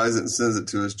somebody buys it and sends it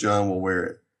to us, John will wear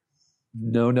it.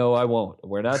 No, I won't.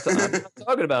 I'm not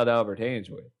talking about Albert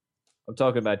Hainsworth. I'm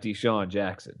talking about Deshaun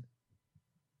Jackson.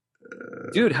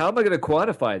 Dude, how am I going to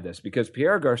quantify this? Because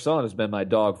Pierre Garçon has been my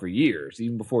dog for years,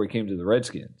 even before he came to the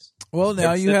Redskins. Well,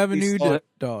 now you have a new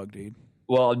dog, dude.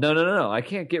 Well, no. I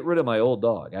can't get rid of my old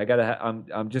dog.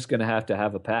 I'm just going to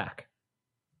have a pack.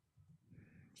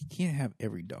 You can't have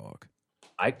every dog.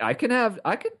 I don't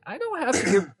have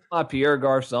to give my Pierre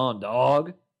Garçon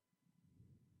dog.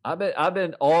 I've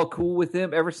been all cool with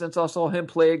him ever since I saw him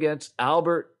play against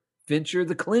Albert Fincher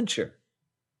the Clincher.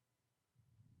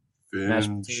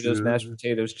 Mashed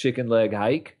potatoes, chicken leg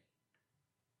hike.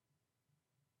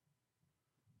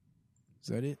 Is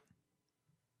that it?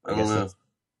 I don't know.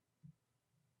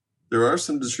 There are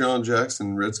some Deshaun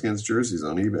Jackson Redskins jerseys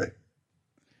on eBay.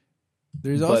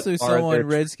 There's also some on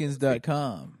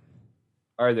Redskins.com.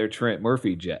 Are there Trent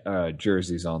Murphy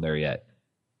jerseys on there yet?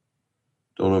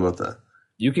 Don't know about that.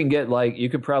 You can you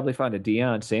could probably find a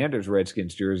Deion Sanders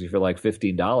Redskins jersey for like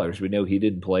 $15. We know he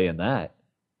didn't play in that.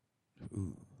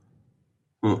 Ooh.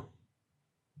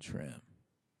 Trim.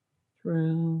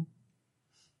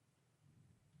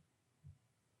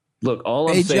 Look, all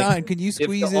I'm saying. Hey John, can you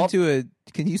squeeze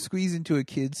into a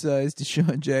kid-sized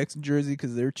Deshaun Jackson jersey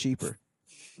because they're cheaper?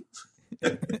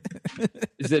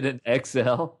 Is it an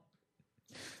XL?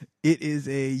 It is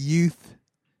a youth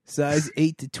size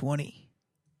 8 to 20.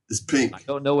 It's pink. I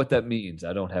don't know what that means.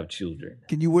 I don't have children.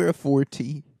 Can you wear a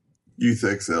 4T? Youth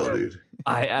XL, dude.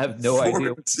 I have no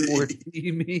idea what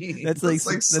 4T means. That's like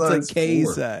K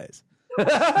 4. size.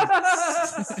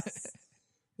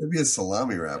 That'd be a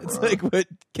salami wrapper. It's like what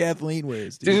Kathleen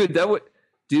wears, dude. That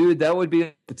would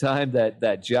be the time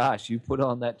that Josh, you put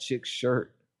on that chick's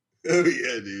shirt. Oh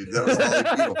yeah, dude. That was Holly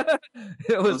Beetle.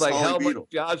 It was like how much,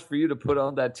 Josh, for you to put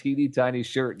on that teeny tiny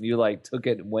shirt, and you like took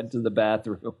it and went to the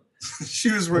bathroom. She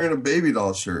was wearing a baby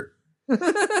doll shirt.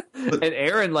 And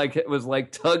Aaron was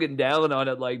tugging down on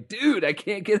it like, dude, I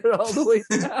can't get it all the way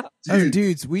down.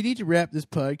 Dudes, we need to wrap this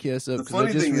podcast up because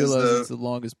I just realized it's the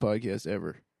longest podcast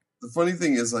ever. The funny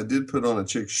thing is I did put on a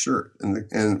chick's shirt,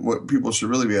 and what people should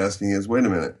really be asking is, wait a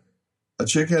minute, a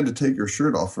chick had to take her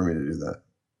shirt off for me to do that.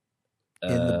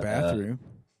 In the bathroom.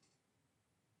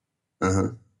 Uh-huh.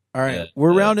 All right,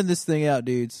 we're rounding this thing out,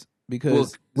 dudes,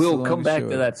 because we'll come back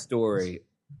to that story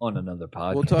on another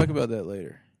podcast. We'll talk about that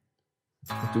later.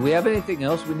 Do we have anything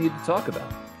else we need to talk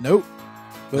about? Nope.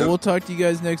 But we'll talk to you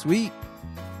guys next week.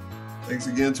 Thanks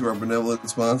again to our benevolent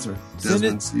sponsor,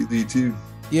 Desmond CD2.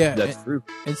 Yeah, that's true.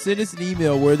 And send us an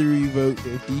email whether you vote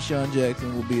if Deshaun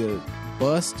Jackson will be a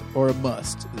bust or a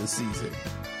must this season.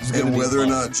 And whether or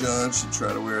not John should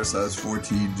try to wear a size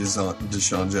 4T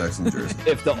Deshaun Jackson jersey.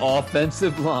 If the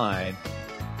offensive line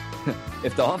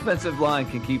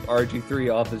can keep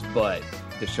RG3 off his butt,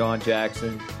 Deshaun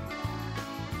Jackson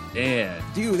and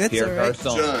dude, that's Pierre all right.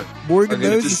 Garçon John, Morgan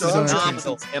Moses is on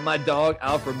phenomenal, and my dog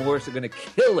Alfred Morris are going to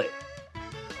kill it.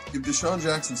 If Deshaun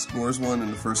Jackson scores one in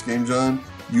the first game, John,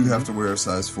 you have to wear a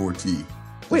size 4T.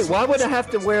 Wait, why would I have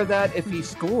to wear that if he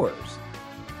scores?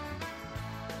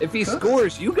 If he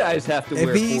scores, you guys have to wear 4T.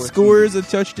 If he scores a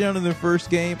touchdown in the first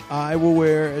game, I will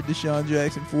wear a Deshaun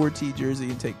Jackson 4T jersey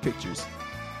and take pictures.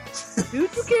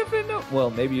 Dude, you can't fit no. Well,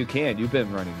 maybe you can. You've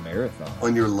been running marathon.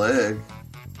 On your leg.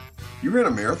 You ran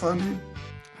a marathon, dude?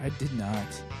 I did not.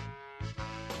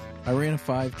 I ran a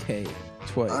 5K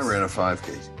twice. I ran a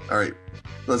 5K. All right,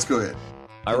 let's go ahead.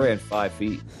 I ran 5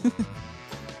 feet.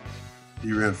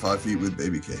 You ran 5 feet with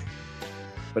Baby K.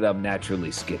 But I'm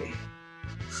naturally skinny.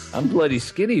 I'm bloody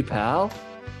skinny, pal.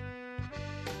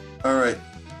 All right.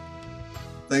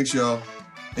 Thanks, y'all.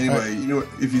 Anyway, You know what?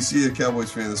 If you see a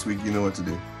Cowboys fan this week, you know what to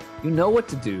do. You know what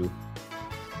to do,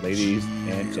 ladies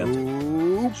and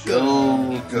gentlemen.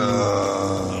 Joke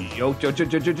 'em. Joke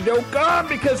 'em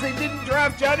because they didn't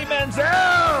draft Johnny Manziel.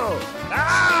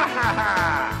 Ah ha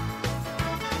ha.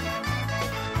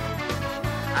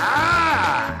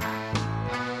 Ah.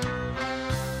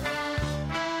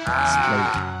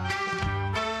 Ah.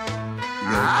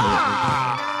 Ah.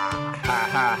 Ha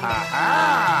ha ha ha.